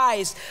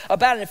surprised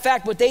about it. In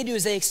fact, what they do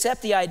is they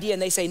accept the idea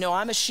and they say, no,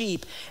 I'm a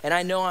sheep and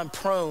I know I'm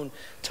prone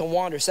to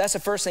wander. So that's the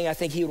first thing I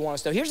think he would want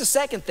us to know. Here's the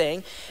second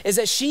thing, is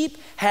that sheep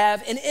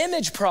have an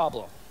image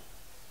problem.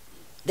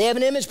 They have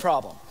an image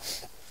problem.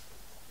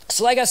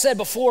 So like I said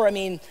before, I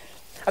mean,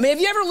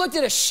 have you ever looked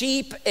at a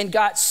sheep and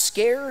got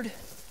scared?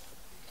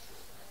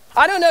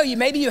 I don't know,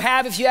 maybe you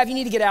have. If you have, you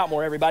need to get out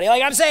more, everybody.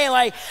 Like I'm saying,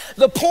 like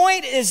the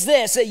point is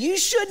this, that you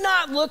should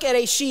not look at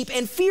a sheep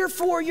and fear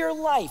for your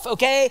life,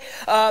 okay?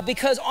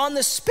 Because on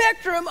the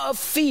spectrum of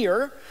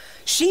fear,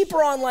 sheep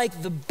are on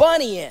like the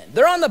bunny end.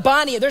 They're on the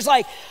bunny end. There's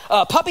like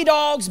puppy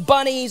dogs,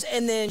 bunnies,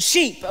 and then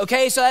sheep,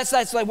 okay? So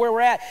that's like where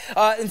we're at.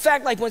 In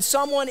fact, like when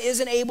someone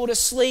isn't able to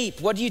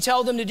sleep, what do you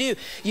tell them to do?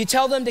 You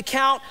tell them to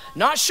count,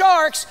 not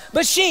sharks,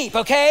 but sheep,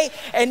 okay?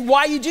 And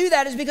why you do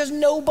that is because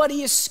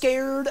nobody is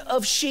scared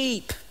of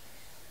sheep.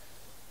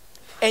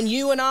 And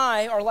you and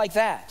I are like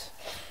that.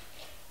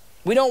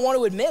 We don't want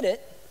to admit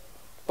it,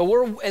 but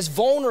we're as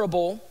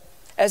vulnerable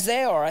as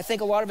they are. I think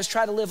a lot of us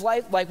try to live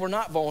life like we're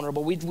not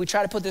vulnerable. We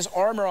try to put this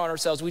armor on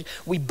ourselves.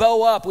 We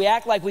bow up. We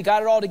act like we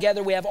got it all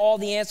together. We have all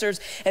the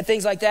answers and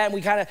things like that.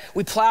 And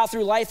we plow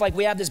through life like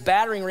we have this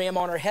battering ram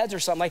on our heads or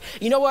something. Like,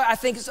 you know what? I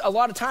think a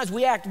lot of times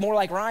we act more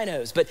like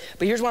rhinos. But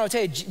here's what I would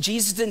tell you.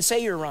 Jesus didn't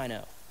say you're a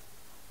rhino.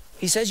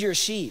 He says you're a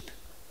sheep.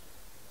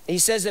 He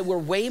says that we're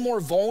way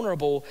more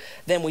vulnerable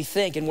than we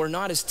think, and we're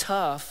not as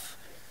tough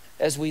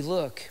as we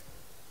look.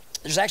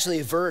 There's actually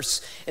a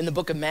verse in the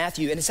book of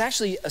Matthew, and it's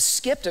actually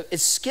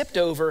skipped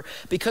over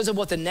because of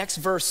what the next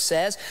verse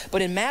says.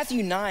 But in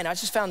Matthew 9, I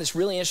just found this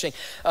really interesting.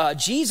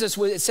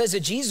 It says that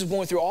Jesus was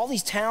going through all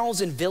these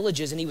towns and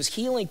villages, and he was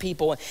healing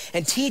people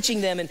and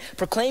teaching them and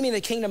proclaiming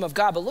the kingdom of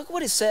God. But look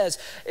what it says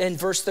in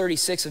verse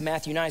 36 of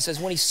Matthew 9. It says,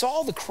 when he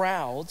saw the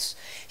crowds,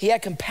 he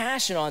had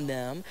compassion on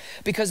them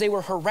because they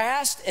were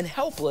harassed and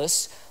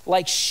helpless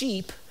like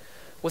sheep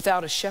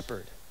without a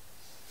shepherd.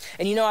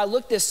 And you know, I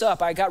looked this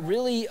up. I got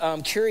really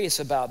curious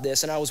about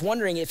this, and I was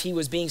wondering if he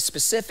was being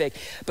specific.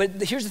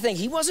 But here's the thing.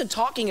 He wasn't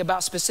talking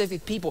about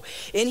specific people.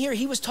 In here,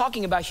 he was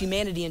talking about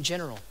humanity in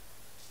general.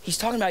 He's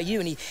talking about you,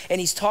 and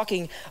he's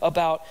talking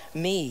about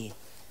me.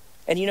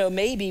 And you know,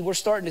 maybe we're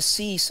starting to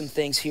see some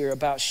things here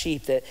about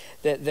sheep that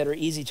are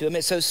easy to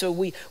admit. So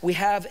we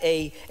have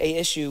a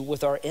issue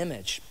with our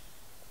image.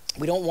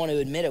 We don't want to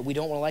admit it. We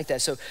don't want to like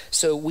that.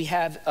 So we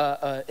have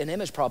an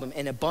image problem.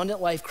 And Abundant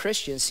Life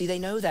Christians, see, they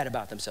know that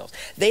about themselves.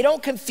 They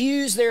don't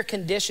confuse their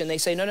condition. They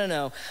say,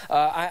 no,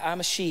 I'm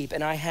a sheep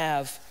and I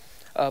have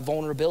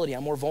vulnerability.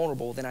 I'm more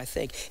vulnerable than I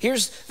think.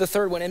 Here's the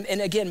third one.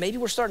 And again, maybe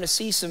we're starting to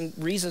see some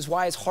reasons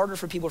why it's harder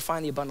for people to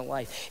find the abundant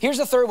life. Here's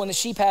the third one. The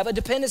sheep have a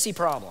dependency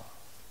problem.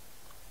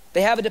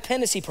 They have a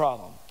dependency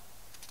problem.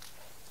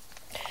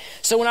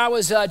 So when I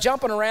was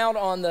jumping around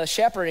on the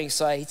shepherding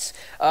sites,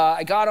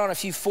 I got on a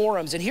few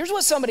forums, and here's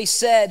what somebody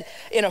said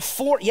in a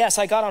forum. Yes,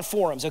 I got on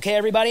forums, okay,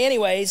 everybody?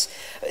 Anyways,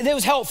 it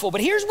was helpful.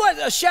 But here's what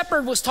a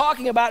shepherd was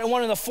talking about in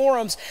one of the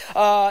forums.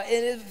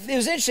 It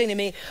was interesting to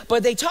me,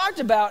 but they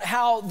talked about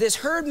how this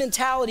herd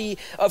mentality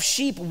of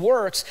sheep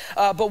works,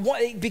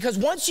 because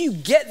once you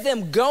get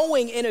them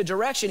going in a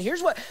direction,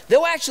 here's what,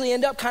 they'll actually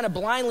end up kind of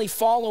blindly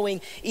following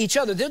each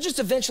other. They'll just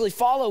eventually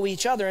follow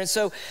each other. And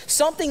so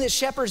something that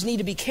shepherds need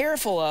to be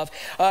careful of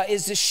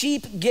is the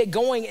sheep get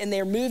going and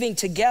they're moving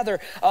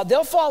together.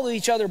 They'll follow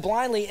each other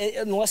blindly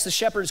unless the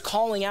shepherd is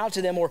calling out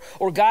to them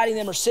or guiding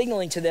them or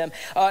signaling to them.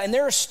 And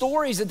there are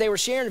stories that they were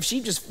sharing of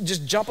sheep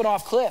just jumping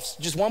off cliffs,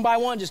 just one by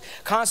one, just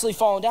constantly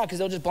falling down because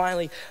they'll just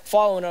blindly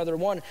follow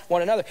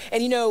one another.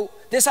 And you know,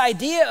 this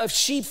idea of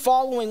sheep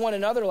following one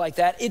another like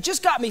that, it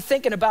just got me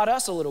thinking about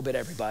us a little bit,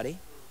 everybody.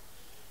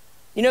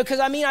 You know, because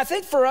I mean, I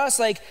think for us,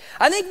 I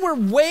think we're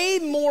way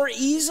more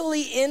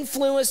easily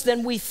influenced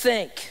than we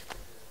think.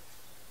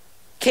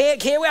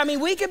 Can't we? I mean,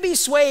 we could be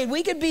swayed,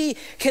 we could be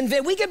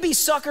convinced, we could be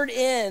suckered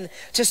in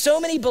to so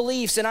many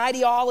beliefs and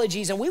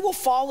ideologies, and we will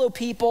follow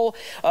people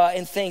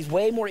and things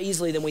way more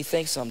easily than we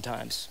think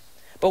sometimes.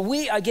 But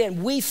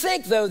we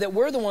think, though, that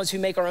we're the ones who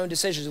make our own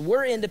decisions.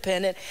 We're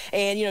independent,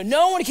 and, you know,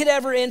 no one could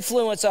ever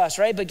influence us,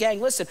 right? But, gang,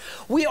 listen,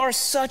 we are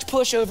such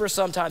pushovers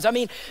sometimes. I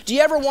mean, do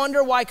you ever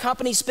wonder why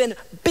companies spend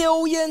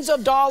billions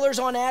of dollars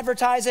on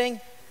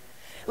advertising?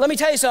 Let me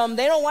tell you something,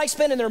 they don't like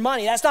spending their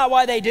money. That's not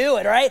why they do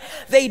it, right?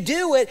 They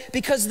do it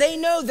because they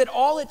know that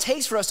all it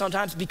takes for us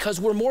sometimes,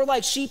 because we're more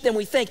like sheep than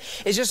we think,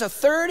 is just a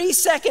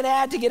 30-second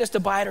ad to get us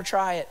to buy it or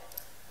try it.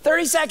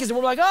 30 seconds and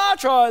we're like, oh, I'll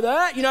try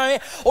that, you know what I mean?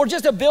 Or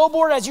just a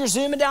billboard as you're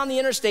zooming down the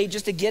interstate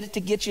just to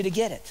get you to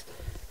get it.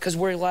 Because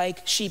we're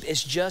like sheep.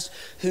 It's just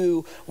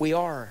who we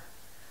are.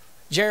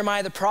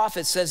 Jeremiah the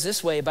prophet says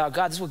this way about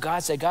God. This is what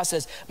God said. God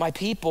says, my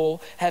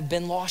people have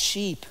been lost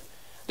sheep.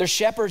 Their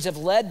shepherds have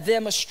led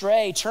them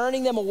astray,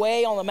 turning them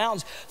away on the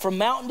mountains. From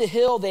mountain to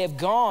hill they have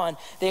gone.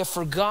 They have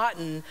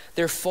forgotten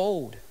their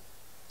fold.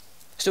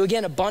 So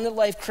again, Abundant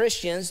Life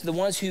Christians, the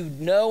ones who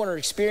know and are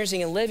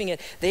experiencing and living it,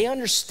 they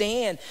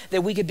understand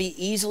that we could be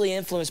easily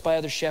influenced by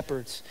other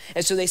shepherds.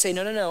 And so they say,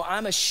 no,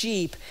 I'm a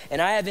sheep and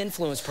I have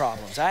influence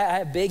problems. I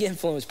have big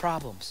influence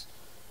problems.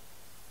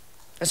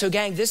 And so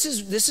gang, this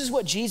is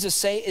what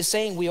Jesus is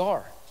saying we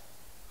are.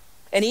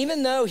 And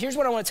even though, here's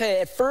what I want to tell you,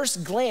 at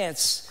first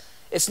glance,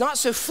 it's not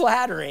so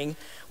flattering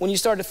when you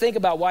start to think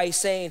about why he's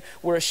saying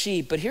we're a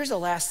sheep. But here's the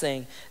last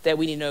thing that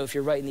we need to know if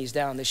you're writing these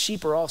down. The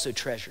sheep are also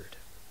treasured.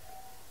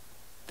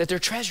 That they're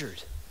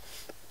treasured.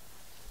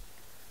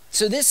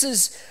 So this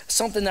is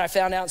something that I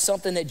found out,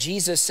 something that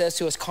Jesus says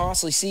to us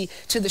constantly. See,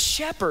 to the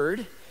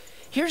shepherd,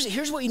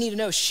 here's what you need to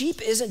know.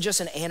 Sheep isn't just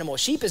an animal.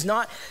 Sheep is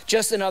not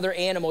just another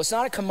animal. It's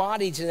not a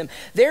commodity to them.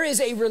 There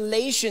is a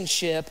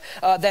relationship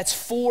that's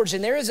forged,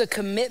 and there is a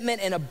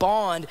commitment and a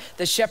bond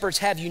that shepherds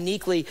have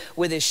uniquely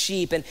with his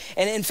sheep. And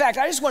in fact,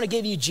 I just want to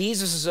give you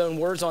Jesus' own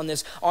words on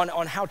this,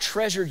 on how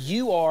treasured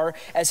you are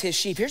as his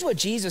sheep. Here's what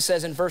Jesus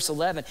says in verse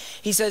 11.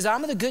 He says,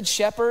 I'm the good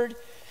shepherd,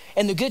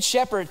 and the good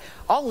shepherd,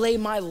 I'll lay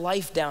my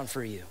life down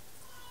for you.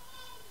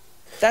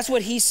 That's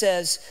what he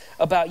says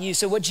about you.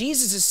 So what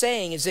Jesus is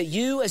saying is that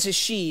you as his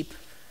sheep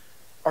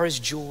are his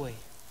joy.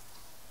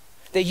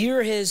 That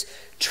you're his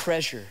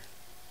treasure.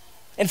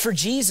 And for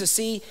Jesus,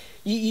 see,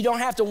 you don't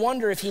have to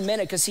wonder if he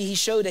meant it, because he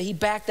showed that he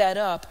backed that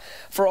up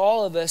for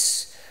all of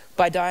us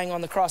by dying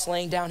on the cross,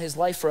 laying down his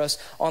life for us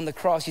on the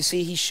cross. You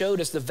see, he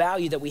showed us the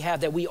value that we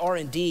have, that we are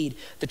indeed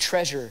the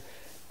treasure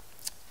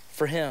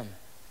for him.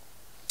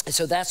 And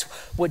so that's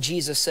what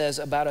Jesus says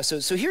about us.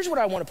 So here's what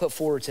I want to put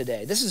forward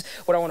today. This is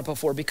what I want to put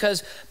forward,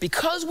 because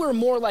we're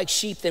more like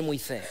sheep than we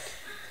think,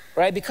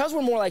 right? Because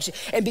we're more like sheep,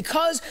 and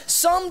because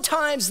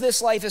sometimes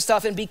this life is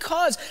tough, and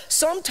because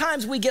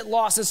sometimes we get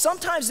lost, and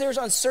sometimes there's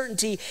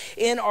uncertainty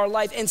in our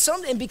life,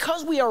 and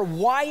because we are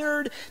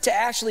wired to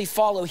actually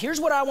follow, here's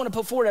what I want to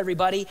put forward,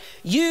 everybody.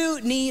 You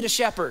need a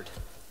shepherd.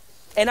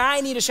 And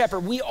I need a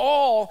shepherd. We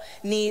all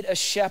need a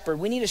shepherd.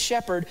 We need a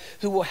shepherd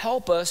who will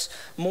help us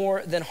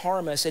more than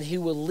harm us, and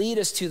who will lead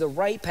us to the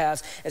right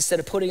path instead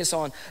of putting us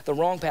on the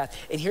wrong path.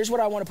 And here's what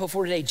I want to put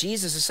forward today.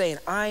 Jesus is saying,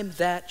 I'm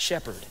that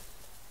shepherd.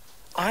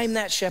 I'm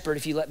that shepherd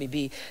if you let me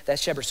be that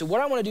shepherd. So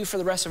what I want to do for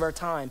the rest of our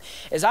time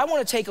is I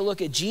want to take a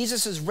look at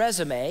Jesus's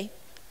resume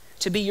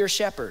to be your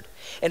shepherd.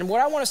 And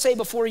what I want to say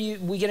before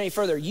we get any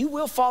further, you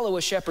will follow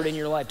a shepherd in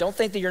your life. Don't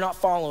think that you're not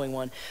following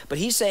one. But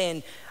he's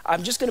saying,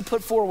 I'm just going to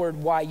put forward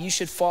why you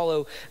should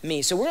follow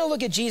me. So we're going to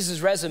look at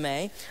Jesus'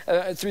 resume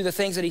through the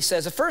things that he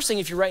says. The first thing,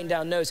 if you're writing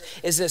down notes,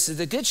 is this: is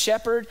the good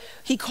shepherd,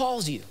 he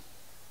calls you.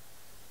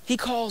 He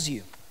calls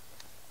you.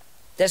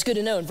 That's good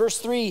to know. In verse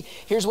 3,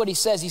 here's what he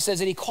says. He says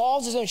that he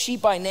calls his own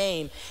sheep by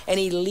name and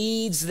he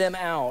leads them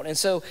out. And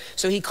so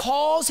he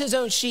calls his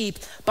own sheep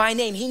by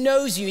name. He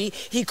knows you.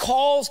 He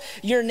calls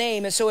your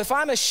name. And so if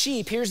I'm a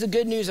sheep, here's the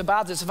good news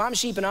about this. If I'm a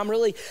sheep and I'm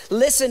really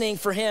listening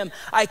for him,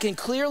 I can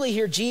clearly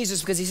hear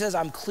Jesus because he says,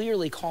 I'm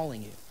clearly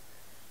calling you.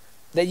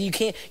 That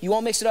you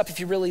won't mix it up if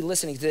you're really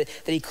listening, that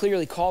he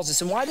clearly calls us.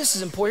 And why this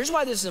is important, here's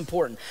why this is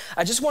important.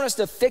 I just want us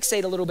to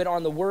fixate a little bit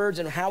on the words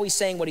and how he's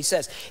saying what he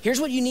says. Here's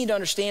what you need to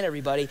understand,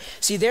 everybody.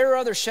 See, there are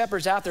other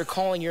shepherds out there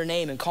calling your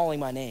name and calling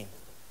my name.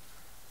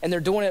 And they're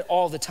doing it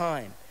all the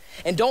time.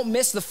 And don't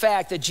miss the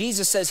fact that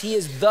Jesus says he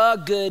is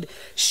the good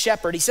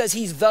shepherd. He says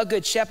he's the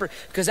good shepherd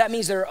because that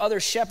means there are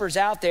other shepherds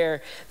out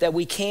there that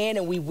we can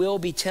and we will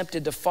be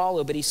tempted to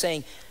follow. But he's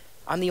saying,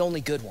 I'm the only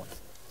good one.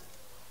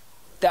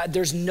 That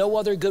there's no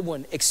other good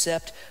one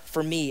except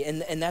for me.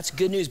 And that's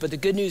good news. But the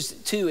good news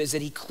too is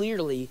that he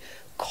clearly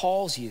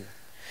calls you.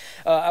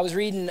 I was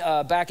reading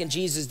back in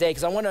Jesus' day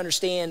because I want to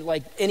understand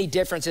like any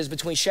differences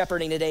between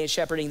shepherding today and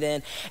shepherding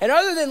then. And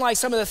other than like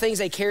some of the things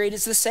they carried,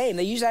 it's the same.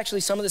 They use actually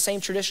some of the same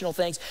traditional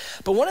things.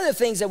 But one of the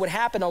things that would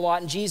happen a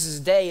lot in Jesus'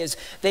 day is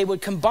they would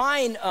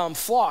combine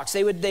flocks.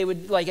 They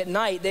would like at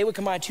night, they would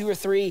combine 2 or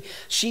 3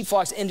 sheep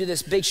flocks into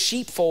this big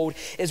sheepfold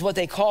is what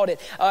they called it.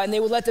 And they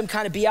would let them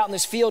kind of be out in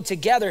this field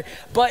together.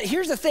 But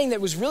here's the thing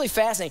that was really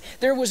fascinating.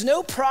 There was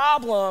no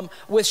problem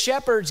with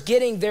shepherds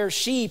getting their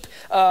sheep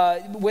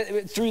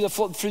through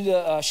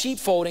the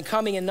sheepfold and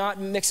coming and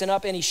not mixing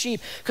up any sheep,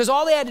 because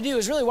all they had to do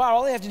is really wild.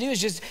 All they have to do is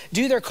just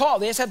do their call.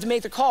 They just have to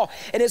make the call,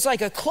 and it's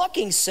like a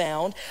clucking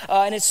sound,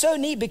 and it's so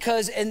neat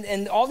because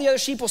and all the other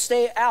sheep will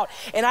stay out.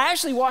 And I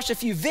actually watched a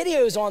few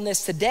videos on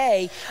this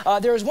today.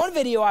 There was one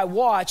video I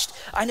watched.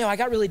 I know I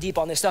got really deep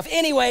on this stuff.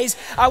 Anyways,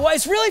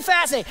 it's really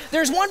fascinating.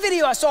 There's one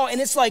video I saw, and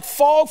it's like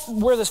fog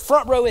where the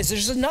front row is.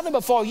 There's just nothing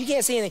but fog. You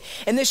can't see anything.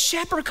 And this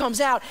shepherd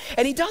comes out,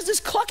 and he does this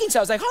clucking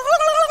sound. It's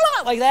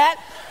like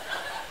that.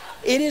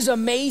 It is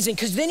amazing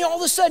because then all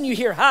of a sudden you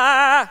hear,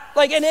 and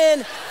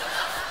then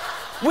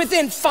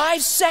within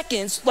 5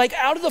 seconds, like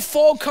out of the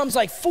fog comes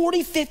like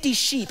 40, 50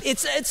 sheep.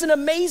 It's an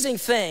amazing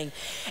thing.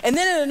 And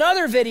then in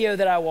another video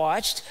that I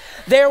watched,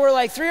 there were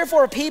like 3 or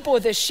 4 people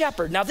with this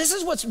shepherd. Now this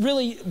is what's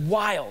really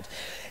wild.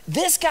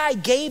 This guy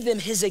gave them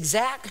his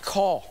exact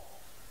call.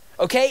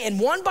 Okay, and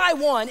one by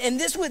one, and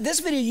this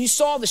video, you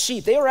saw the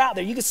sheep. They were out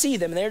there. You could see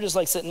them, and they're just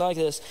like sitting like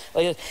this.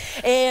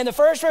 And the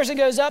first person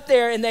goes up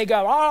there, and they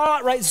go,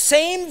 right,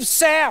 same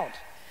sound.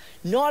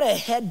 Not a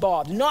head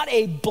bob, not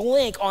a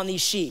blink on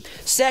these sheep.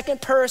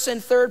 Second person,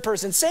 third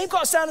person, same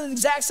call, sounded the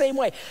exact same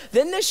way.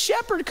 Then the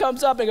shepherd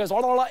comes up and goes,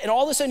 and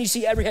all of a sudden you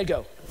see every head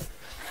go.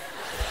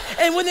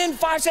 And within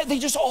 5 seconds, they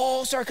just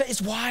all start,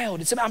 it's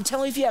wild. I'm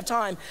telling you, if you have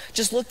time,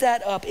 just look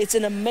that up. It's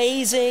an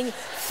amazing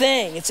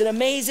thing. It's an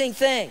amazing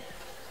thing.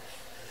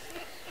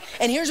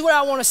 And here's what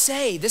I want to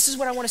say. This is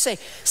what I want to say.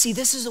 See,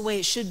 this is the way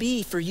it should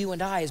be for you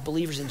and I as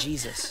believers in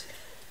Jesus.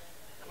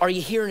 Are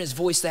you hearing his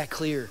voice that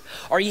clear?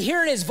 Are you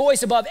hearing his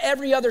voice above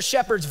every other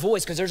shepherd's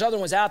voice? Because there's other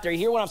ones out there. You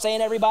hear what I'm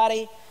saying,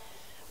 everybody?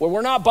 Where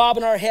we're not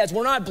bobbing our heads.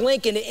 We're not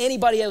blinking to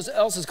anybody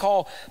else's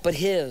call but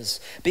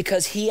his.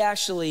 Because he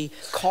actually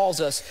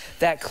calls us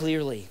that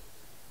clearly.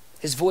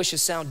 His voice should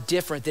sound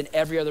different than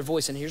every other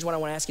voice. And here's what I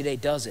want to ask you today.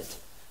 Does it?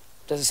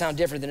 Does it sound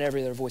different than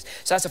every other voice?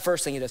 So that's the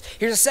first thing he does.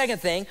 Here's the second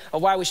thing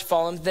of why we should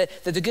follow him,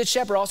 that the good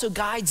shepherd also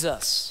guides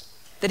us,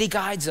 that he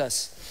guides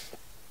us.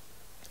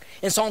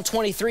 In Psalm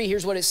 23,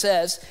 here's what it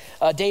says.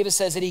 David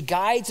says that he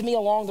guides me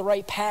along the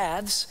right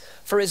paths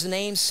for his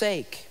name's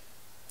sake.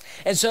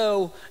 And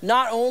so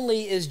not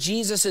only is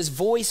Jesus'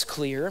 voice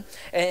clear,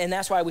 and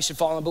that's why we should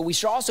follow him, but we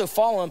should also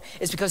follow him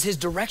is because his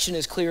direction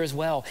is clear as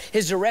well.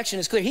 His direction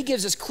is clear. He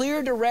gives us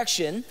clear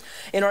direction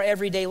in our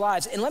everyday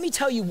lives. And let me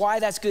tell you why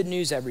that's good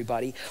news,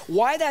 everybody.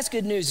 Why that's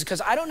good news is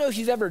because I don't know if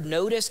you've ever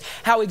noticed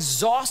how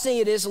exhausting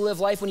it is to live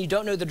life when you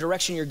don't know the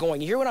direction you're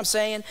going. You hear what I'm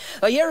saying?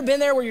 Like, you ever been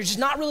there where you're just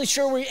not really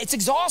sure it's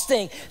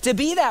exhausting to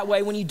be that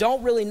way when you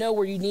don't really know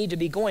where you need to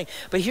be going.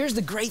 But here's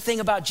the great thing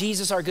about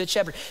Jesus, our good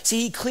shepherd. See,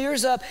 he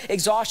clears up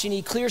exhaustion.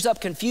 He clears up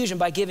confusion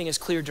by giving us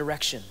clear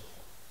direction.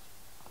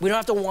 We don't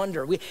have to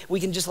wonder. We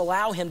can just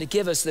allow him to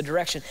give us the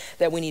direction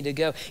that we need to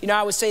go. You know,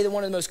 I would say that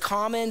one of the most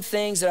common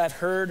things that I've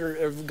heard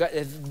or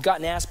have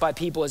gotten asked by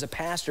people as a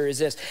pastor is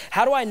this: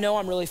 how do I know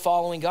I'm really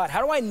following God?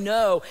 How do I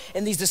know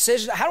in these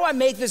decisions, how do I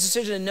make this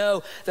decision to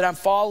know that I'm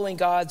following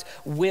God's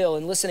will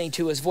and listening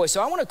to his voice?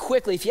 So I want to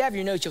quickly, if you have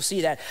your notes, you'll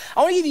see that.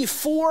 I want to give you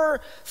 4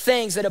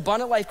 things that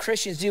Abundant Life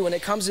Christians do when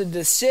it comes to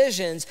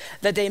decisions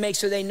that they make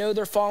so they know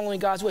they're following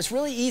God's will. It's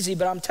really easy,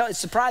 but it's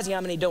surprising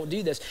how many don't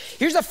do this.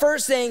 Here's the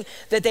first thing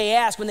that they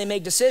ask when they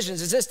make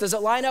decisions is this: does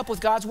it line up with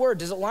God's word?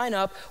 Does it line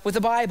up with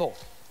the Bible?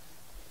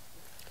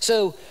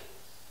 So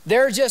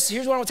here's what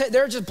I'm gonna tell you,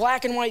 there are just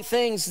black and white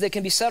things that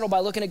can be settled by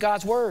looking at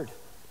God's word.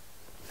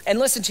 And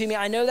listen to me,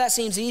 I know that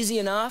seems easy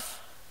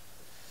enough,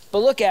 but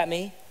look at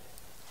me.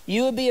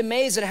 You would be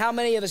amazed at how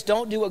many of us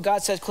don't do what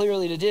God says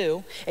clearly to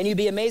do, and you'd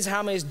be amazed at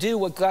how many of us do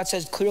what God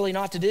says clearly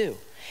not to do.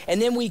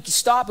 And then we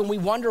stop and we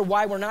wonder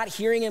why we're not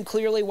hearing him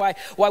clearly, why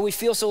we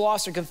feel so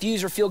lost or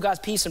confused or feel God's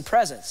peace and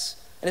presence.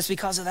 And it's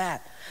because of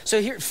that.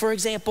 So here, for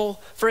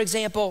example,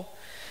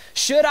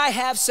 should I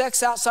have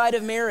sex outside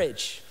of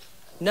marriage?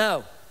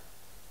 No.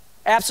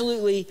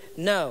 Absolutely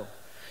no.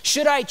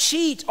 Should I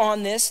cheat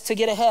on this to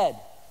get ahead?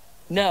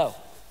 No.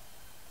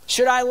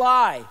 Should I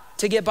lie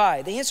to get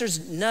by? The answer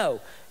is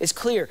no. It's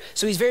clear.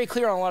 So he's very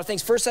clear on a lot of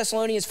things. 1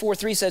 Thessalonians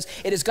 4:3 says,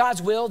 it is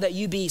God's will that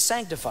you be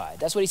sanctified.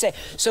 That's what he's saying.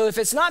 So if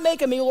it's not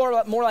making me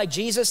more like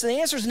Jesus, then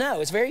the answer is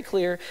no. It's very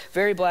clear,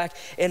 very black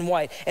and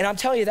white. And I'm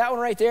telling you, that one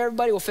right there,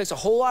 everybody, will fix a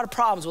whole lot of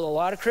problems with a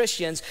lot of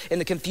Christians in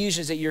the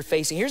confusions that you're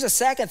facing. Here's a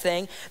second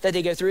thing that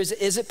they go through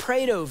is it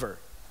prayed over?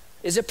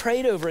 Is it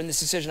prayed over in this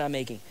decision I'm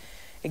making?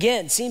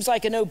 Again, seems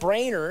like a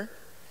no-brainer.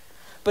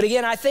 But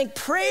again, I think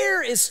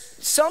prayer is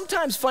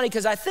sometimes funny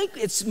because I think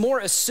it's more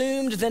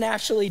assumed than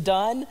actually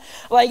done.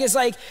 Like, it's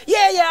like,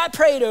 yeah, I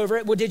prayed over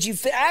it. Well, did you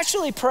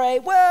actually pray?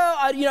 Well,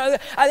 I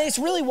think it's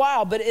really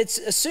wild, but it's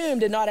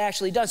assumed and not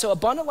actually done. So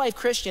Abundant Life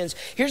Christians,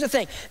 here's the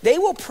thing. They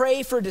will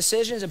pray for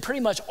decisions, and pretty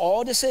much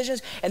all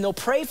decisions, and they'll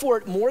pray for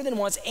it more than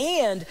once,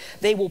 and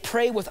they will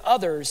pray with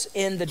others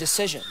in the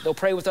decision. They'll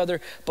pray with other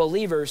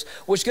believers,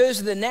 which goes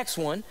to the next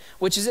one,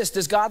 which is this: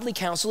 does godly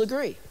counsel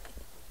agree?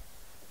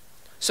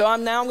 So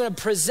I'm going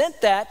to present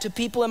that to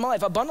people in my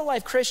life. Abundant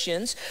Life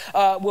Christians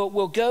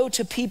will go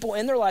to people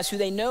in their lives who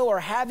they know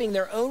are having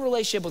their own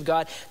relationship with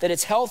God, that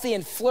it's healthy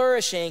and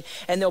flourishing,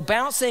 and they'll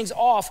bounce things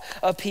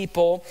off of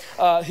people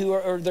who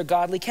are their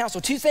godly counsel.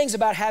 Two things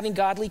about having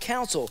godly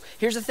counsel.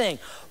 Here's the thing.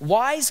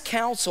 Wise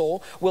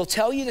counsel will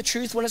tell you the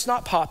truth when it's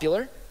not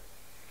popular.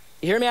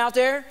 You hear me out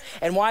there?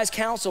 And wise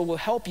counsel will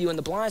help you in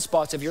the blind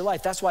spots of your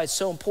life. That's why it's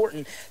so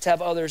important to have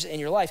others in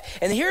your life.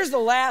 And here's the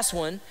last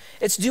one.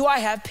 It's, do I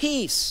have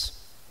peace?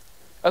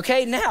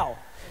 Okay, now,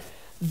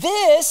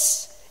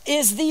 this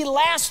is the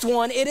last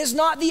one. It is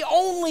not the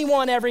only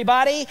one,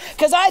 everybody,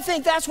 because I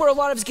think that's where a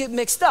lot of us get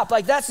mixed up.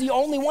 Like, that's the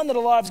only one that a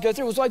lot of us go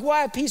through. It's like,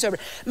 why have peace over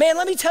it? Man,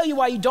 let me tell you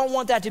why you don't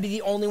want that to be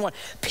the only one.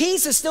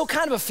 Peace is still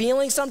kind of a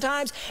feeling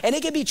sometimes, and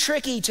it can be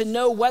tricky to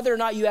know whether or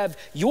not you have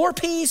your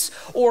peace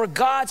or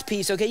God's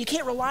peace, okay? You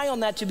can't rely on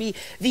that to be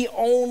the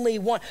only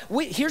one.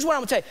 Here's what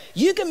I'm gonna tell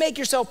you. You can make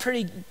yourself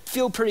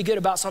feel pretty good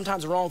about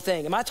sometimes the wrong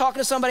thing. Am I talking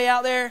to somebody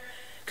out there?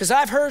 Because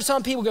I've heard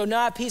some people go, no,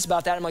 I have peace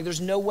about that. I'm like,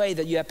 there's no way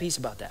that you have peace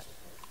about that.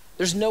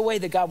 There's no way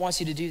that God wants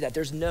you to do that.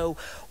 There's no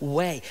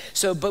way.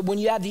 So, but when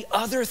you have the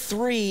other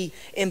three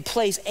in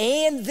place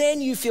and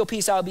then you feel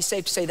peace, I would be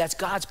safe to say that's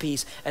God's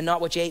peace and not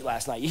what you ate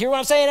last night. You hear what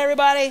I'm saying,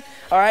 everybody?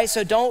 All right,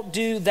 so don't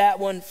do that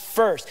one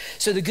first.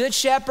 So the Good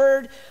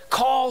Shepherd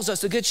calls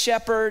us, the Good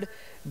Shepherd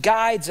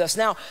guides us.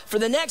 Now, for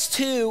the next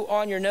two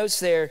on your notes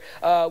there,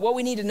 what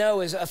we need to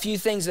know is a few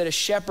things that a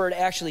shepherd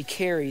actually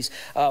carries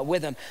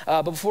with him.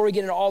 But before we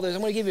get into all those,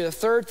 I'm going to give you the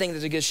third thing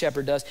that a good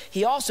shepherd does.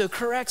 He also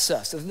corrects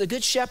us. The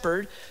good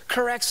shepherd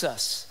corrects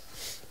us.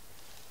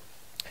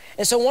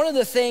 And so one of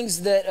the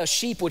things that a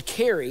sheep would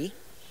carry,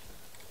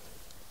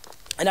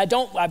 and I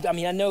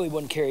know he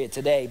wouldn't carry it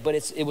today, but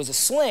it was a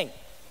sling.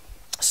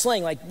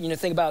 Like,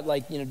 think about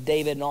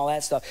David and all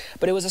that stuff,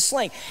 but it was a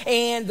sling,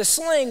 and the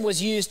sling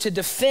was used to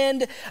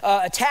defend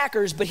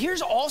attackers. But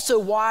here's also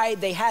why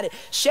they had it.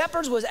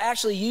 Shepherds would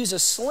actually use a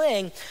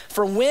sling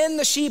for when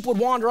the sheep would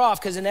wander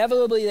off, because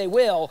inevitably they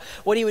will.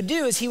 What he would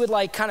do is he would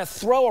kind of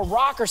throw a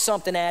rock or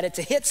something at it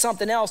to hit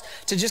something else,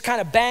 to just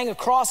kind of bang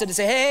across it to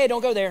say, hey,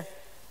 don't go there.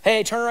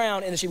 Hey, turn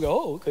around. And the sheep would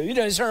go, oh, okay, you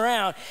just turn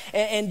around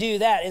and do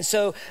that. And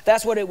so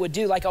that's what it would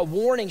do, like a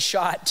warning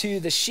shot to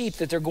the sheep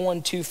that they're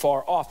going too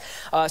far off.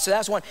 So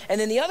that's one.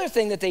 And then the other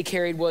thing that they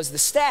carried was the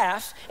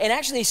staff. And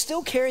actually, they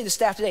still carry the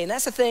staff today. And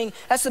that's the thing,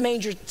 that's the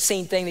manger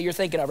scene thing that you're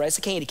thinking of, right? It's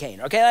the candy cane,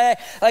 okay?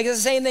 Like it's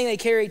the same thing they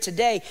carry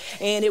today.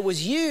 And it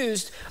was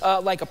used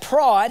like a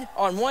prod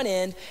on one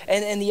end.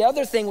 And the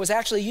other thing was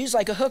actually used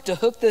like a hook to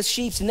hook the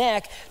sheep's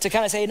neck to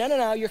kind of say,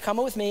 no, you're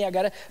coming with me. I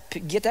got to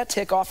get that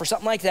tick off or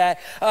something like that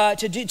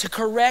to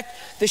correct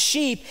the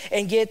sheep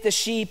and get the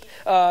sheep,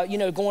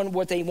 going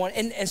what they want.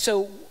 And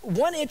so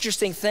one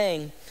interesting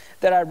thing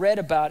that I read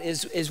about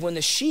is when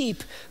the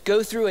sheep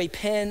go through a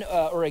pen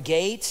or a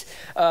gate,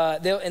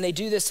 and they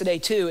do this today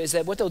too, is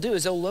that what they'll do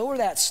is they'll lower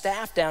that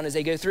staff down as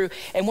they go through.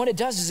 And what it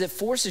does is it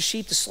forces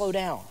sheep to slow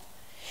down.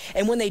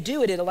 And when they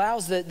do it, it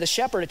allows the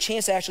shepherd a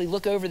chance to actually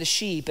look over the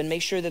sheep and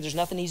make sure that there's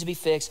nothing needs to be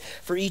fixed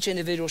for each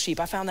individual sheep.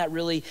 I found that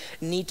really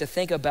neat to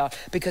think about,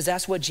 because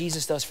that's what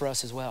Jesus does for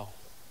us as well.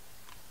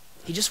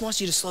 He just wants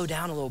you to slow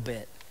down a little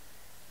bit.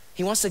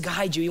 He wants to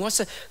guide you. He wants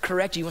to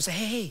correct you. He wants to say,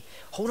 hey,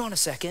 hold on a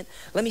second.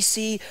 Let me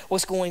see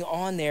what's going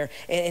on there.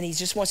 And he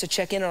just wants to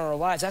check in on our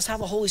lives. That's how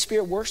the Holy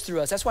Spirit works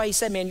through us. That's why he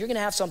said, man, you're going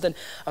to have something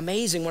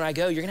amazing when I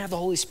go. You're going to have the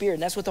Holy Spirit.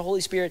 And that's what the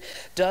Holy Spirit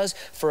does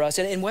for us.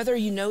 And whether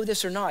you know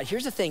this or not,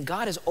 here's the thing.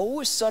 God is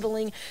always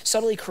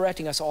subtly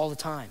correcting us all the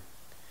time.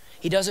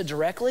 He does it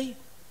directly.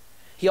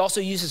 He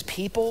also uses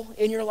people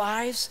in your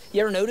lives.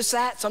 You ever notice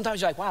that? Sometimes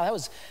you're like, wow, that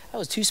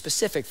was too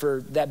specific for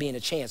that being a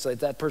chance. Like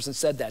that person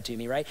said that to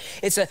me, right?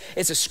 It's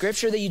a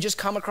scripture that you just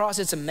come across.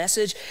 It's a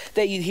message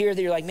that you hear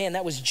that you're like, man,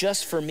 that was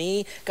just for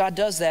me. God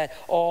does that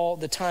all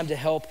the time to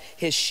help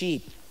his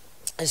sheep.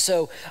 And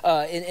so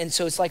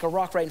it's like a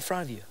rock right in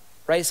front of you.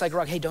 Right? It's like a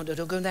rock. Hey, don't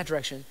go in that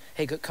direction.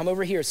 Hey, come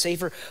over here. It's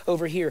safer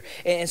over here.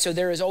 And so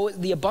there is always,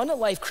 the abundant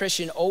life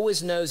Christian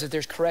always knows that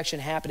there's correction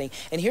happening.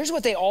 And here's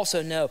what they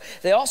also know.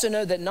 They also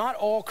know that not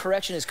all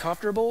correction is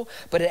comfortable,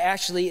 but it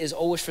actually is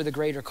always for the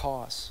greater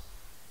cause.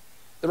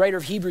 The writer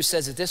of Hebrews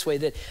says it this way,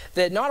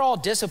 that not all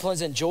discipline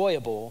is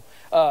enjoyable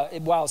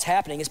while it's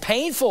happening. It's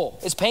painful.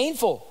 It's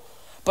painful.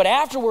 But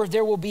afterward,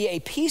 there will be a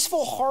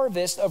peaceful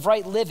harvest of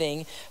right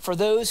living for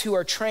those who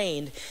are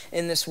trained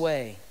in this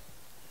way.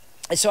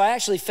 And so I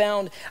actually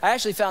found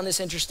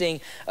this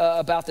interesting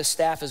about the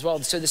staff as well.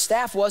 So the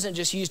staff wasn't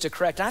just used to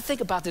correct. And I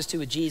think about this too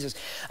with Jesus.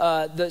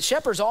 The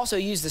shepherds also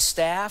used the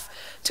staff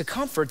to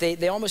comfort.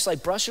 They almost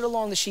like brush it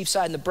along the sheep's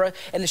side.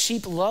 And the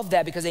sheep love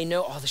that because they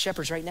know, oh, the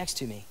shepherd's right next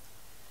to me.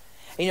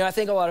 And, I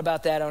think a lot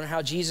about that on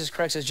how Jesus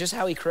corrects us, just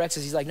how he corrects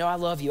us. He's like, no, I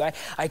love you.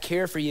 I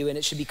care for you. And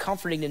it should be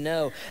comforting to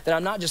know that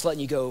I'm not just letting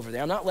you go over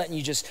there. I'm not letting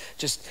you just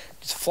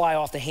fly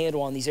off the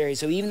handle on these areas.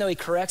 So even though he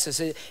corrects us,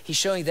 he's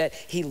showing that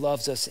he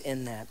loves us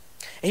in that.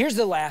 And here's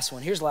the last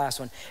one.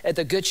 That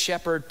the good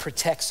shepherd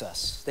protects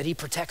us, that he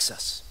protects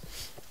us.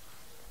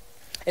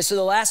 And so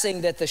the last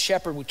thing that the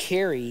shepherd would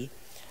carry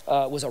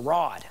was a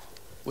rod.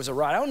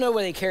 I don't know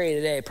what they carry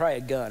today. Probably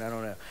a gun. I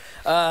don't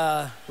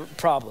know.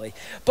 Probably.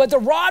 But the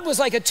rod was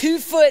like a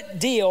 2-foot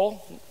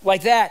deal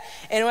like that.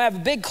 And it would have a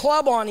big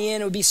club on the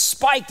end. It would be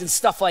spiked and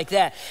stuff like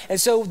that. And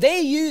so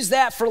they use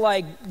that for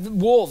like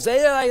wolves.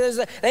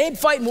 They ain't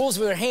fighting wolves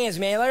with their hands,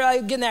 man. They're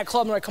like getting that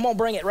club and they're like, come on,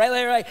 bring it.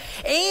 Right?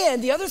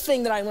 And the other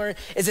thing that I learned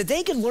is that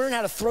they could learn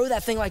how to throw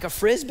that thing like a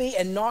Frisbee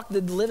and knock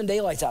the living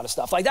daylights out of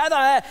stuff. Like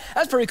that,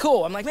 that's pretty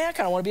cool. I'm like, man, I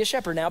kind of want to be a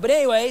shepherd now. But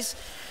anyways,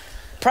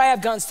 probably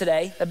have guns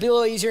today. That'd be a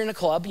little easier in a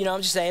club,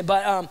 I'm just saying.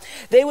 But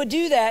they would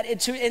do that,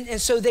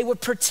 and so they would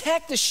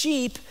protect the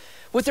sheep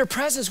with their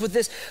presence,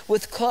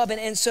 with club.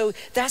 And so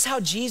that's how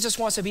Jesus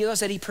wants to be with us,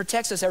 that he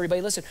protects us,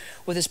 everybody. Listen,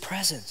 with his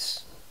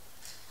presence.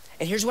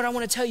 And here's what I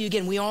want to tell you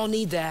again. We all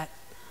need that.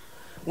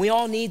 We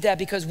all need that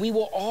because we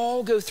will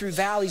all go through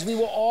valleys. We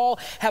will all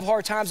have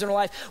hard times in our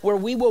life where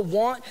we will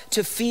want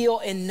to feel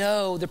and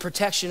know the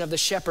protection of the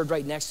shepherd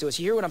right next to us.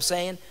 You hear what I'm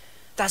saying?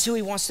 That's who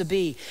he wants to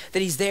be,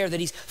 that he's there, that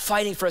he's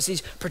fighting for us, he's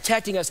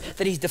protecting us,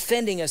 that he's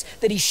defending us,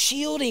 that he's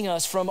shielding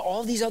us from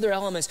all these other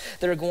elements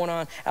that are going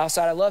on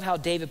outside. I love how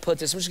David put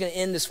this. I'm just going to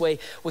end this way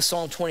with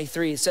Psalm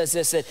 23. It says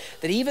this,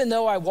 that even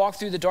though I walk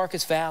through the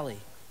darkest valley,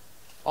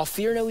 I'll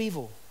fear no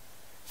evil,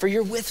 for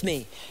you're with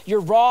me.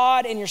 Your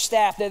rod and your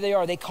staff, there they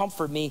are, they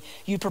comfort me.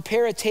 You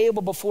prepare a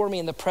table before me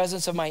in the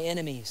presence of my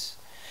enemies.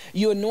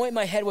 You anoint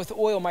my head with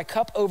oil, my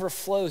cup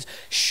overflows.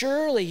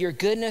 Surely your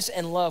goodness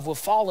and love will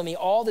follow me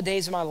all the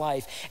days of my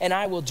life, and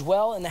I will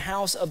dwell in the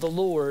house of the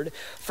Lord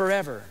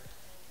forever.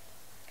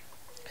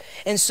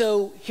 And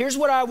so here's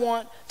what I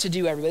want to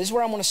do, everybody. This is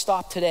where I want to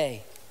stop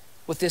today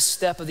with this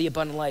step of the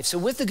abundant life. So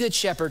with the good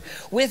shepherd,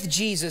 with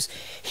Jesus,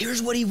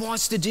 here's what he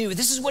wants to do.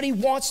 This is what he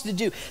wants to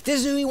do. This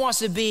is who he wants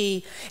to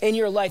be in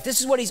your life.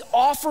 This is what he's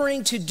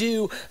offering to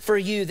do for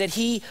you, that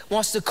he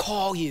wants to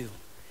call you.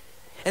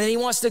 And then he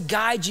wants to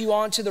guide you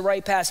onto the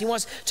right path. He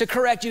wants to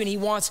correct you and he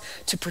wants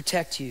to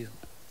protect you.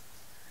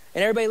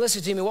 And everybody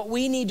listen to me. What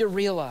we need to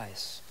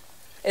realize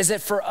is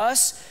that for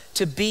us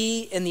to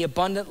be in the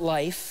abundant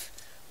life,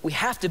 we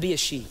have to be a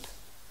sheep.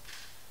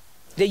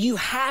 That you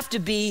have to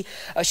be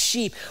a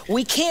sheep.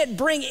 We can't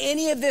bring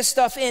any of this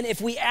stuff in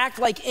if we act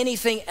like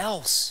anything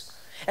else.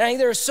 And I think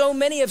there are so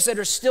many of us that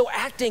are still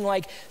acting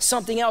like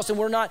something else, and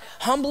we're not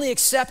humbly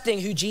accepting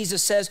who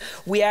Jesus says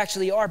we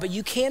actually are. But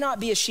you cannot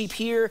be a sheep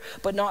here,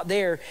 but not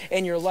there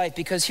in your life.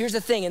 Because here's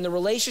the thing, in the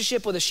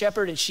relationship with a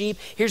shepherd and sheep,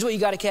 here's what you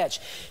got to catch.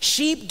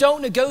 Sheep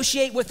don't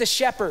negotiate with the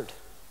shepherd.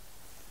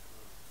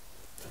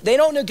 They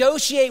don't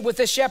negotiate with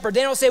the shepherd.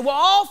 They don't say, well,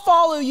 I'll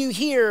follow you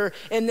here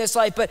in this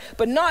life,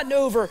 but not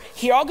over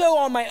here. I'll go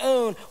on my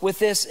own with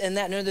this and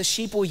that. No, the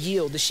sheep will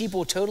yield. The sheep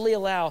will totally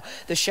allow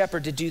the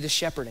shepherd to do the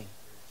shepherding.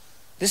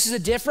 This is a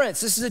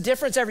difference. This is a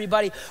difference,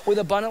 everybody, with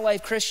abundant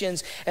life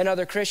Christians and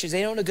other Christians.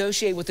 They don't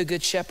negotiate with the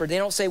good shepherd. They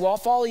don't say, well, I'll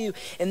follow you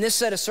in this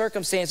set of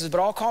circumstances,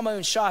 but I'll call my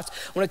own shots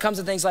when it comes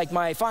to things like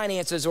my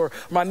finances or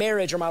my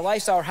marriage or my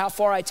lifestyle or how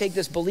far I take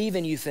this believe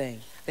in you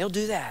thing. They don't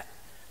do that.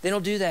 They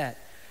don't do that.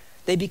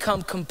 They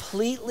become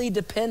completely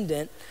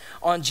dependent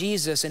on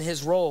Jesus and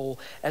his role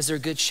as their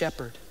good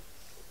shepherd.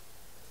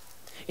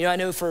 I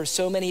know for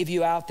so many of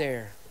you out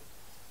there,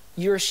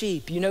 You're a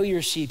sheep. You know you're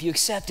a sheep. You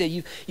accept it.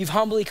 You've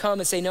humbly come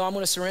and say, no, I'm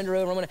going to surrender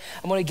over.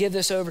 I'm going to give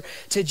this over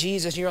to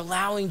Jesus. And you're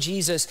allowing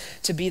Jesus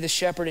to be the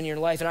shepherd in your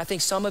life. And I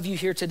think some of you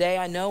here today,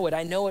 I know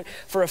it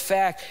for a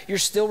fact. You're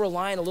still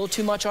relying a little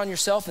too much on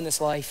yourself in this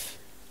life.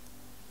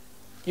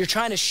 You're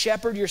trying to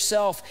shepherd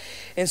yourself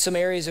in some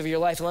areas of your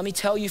life. And let me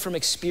tell you from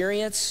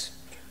experience,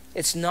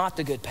 it's not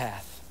the good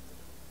path.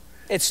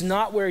 It's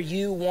not where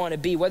you want to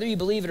be. Whether you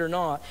believe it or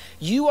not,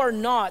 you are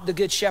not the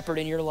good shepherd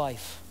in your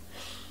life.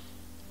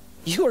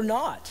 You are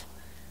not.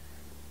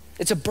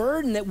 It's a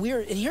burden that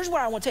and here's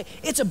what I want to tell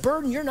you. It's a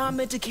burden you're not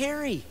meant to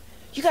carry.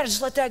 You got to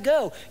just let that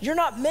go. You're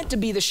not meant to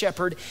be the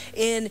shepherd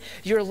in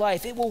your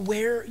life. It will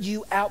wear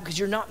you out because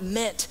you're not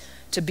meant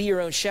to be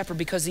your own shepherd,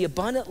 because the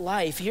abundant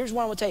life, here's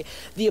what I want to tell you.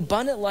 The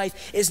abundant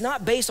life is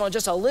not based on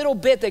just a little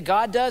bit that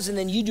God does and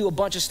then you do a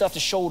bunch of stuff to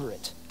shoulder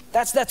it.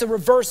 That's the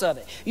reverse of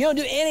it. You don't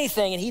do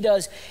anything and he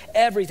does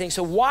everything.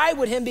 So why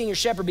would him being your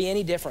shepherd be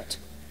any different?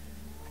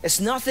 It's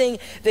nothing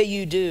that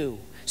you do.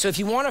 So if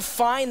you want to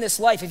find this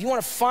life, if you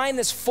want to find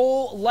this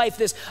full life,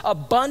 this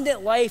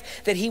abundant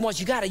life that he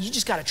wants, you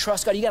just got to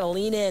trust God. You got to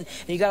lean in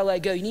and you got to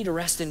let go. You need to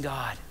rest in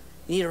God.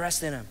 You need to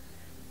rest in him.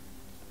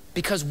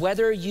 Because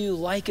whether you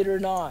like it or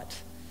not,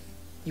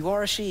 you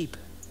are a sheep.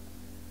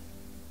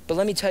 But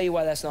let me tell you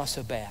why that's not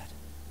so bad.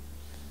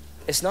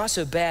 It's not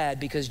so bad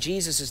because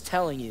Jesus is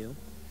telling you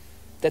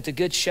that the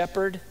good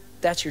shepherd,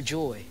 that's your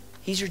joy.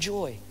 He's your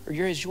joy, or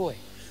you're his joy.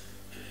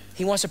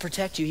 He wants to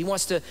protect you. He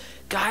wants to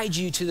guide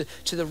you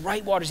to the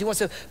right waters. He wants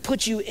to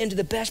put you into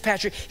the best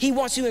pasture. He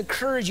wants to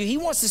encourage you. He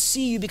wants to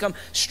see you become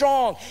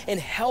strong and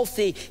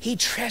healthy. He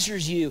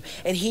treasures you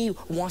and he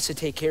wants to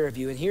take care of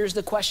you. And here's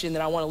the question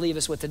that I want to leave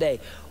us with today.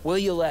 Will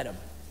you let him?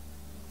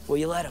 Will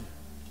you let him?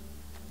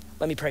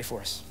 Let me pray for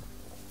us.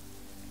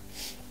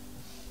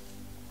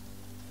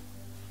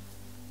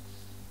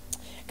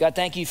 God,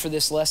 thank you for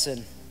this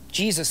lesson.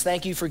 Jesus,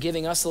 thank you for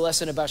giving us the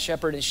lesson about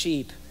shepherd and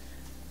sheep.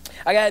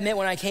 I gotta admit,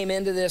 when I came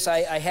into this,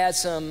 I had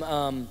some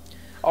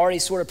already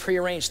sort of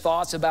prearranged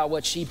thoughts about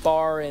what sheep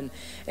are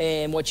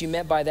and what you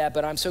meant by that,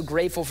 but I'm so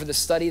grateful for the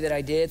study that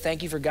I did.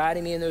 Thank you for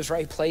guiding me in those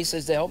right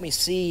places to help me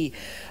see,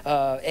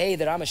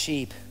 that I'm a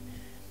sheep.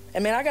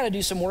 And man, I got to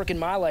do some work in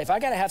my life. I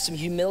got to have some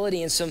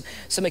humility and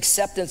some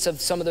acceptance of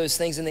some of those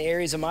things in the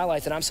areas of my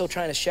life that I'm still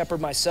trying to shepherd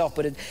myself.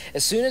 But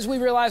as soon as we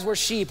realize we're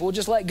sheep, we'll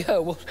just let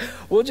go.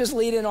 We'll just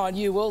lean in on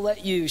you. We'll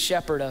let you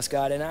shepherd us,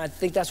 God. And I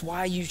think that's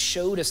why you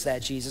showed us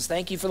that, Jesus.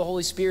 Thank you for the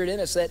Holy Spirit in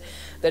us that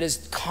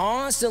is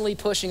constantly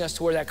pushing us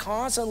toward that,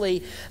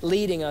 constantly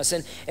leading us.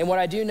 And what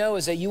I do know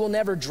is that you will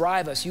never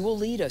drive us. You will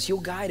lead us. You'll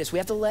guide us. We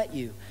have to let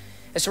you.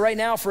 And so right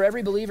now, for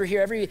every believer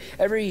here,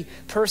 every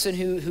person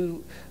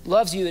who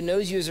loves you and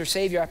knows you as their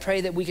Savior, I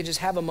pray that we could just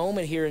have a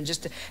moment here and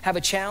just to have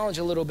a challenge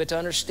a little bit to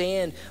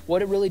understand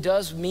what it really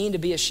does mean to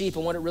be a sheep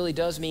and what it really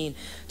does mean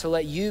to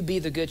let you be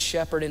the good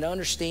shepherd, and to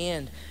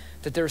understand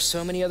that there are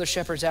so many other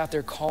shepherds out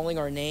there calling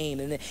our name,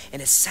 and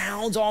it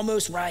sounds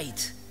almost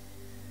right,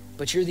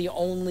 but you're the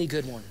only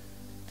good one.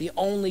 The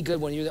only good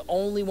one. You're the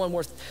only one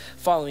worth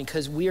following,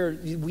 because we are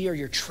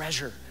your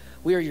treasure.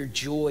 We are your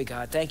joy,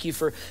 God. Thank you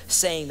for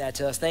saying that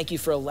to us. Thank you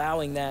for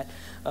allowing that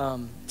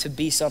to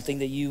be something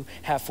that you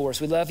have for us.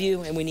 We love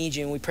you and we need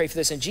you, and we pray for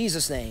this in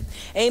Jesus' name.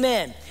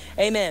 Amen.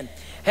 Amen.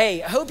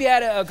 Hey, I hope you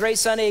had a great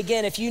Sunday.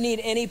 Again, if you need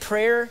any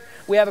prayer,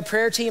 we have a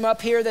prayer team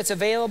up here that's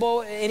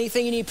available.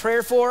 Anything you need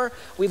prayer for,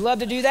 we'd love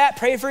to do that.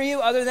 Pray for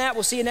you. Other than that,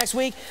 we'll see you next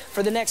week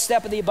for the next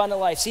step of the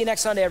abundant life. See you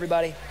next Sunday,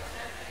 everybody.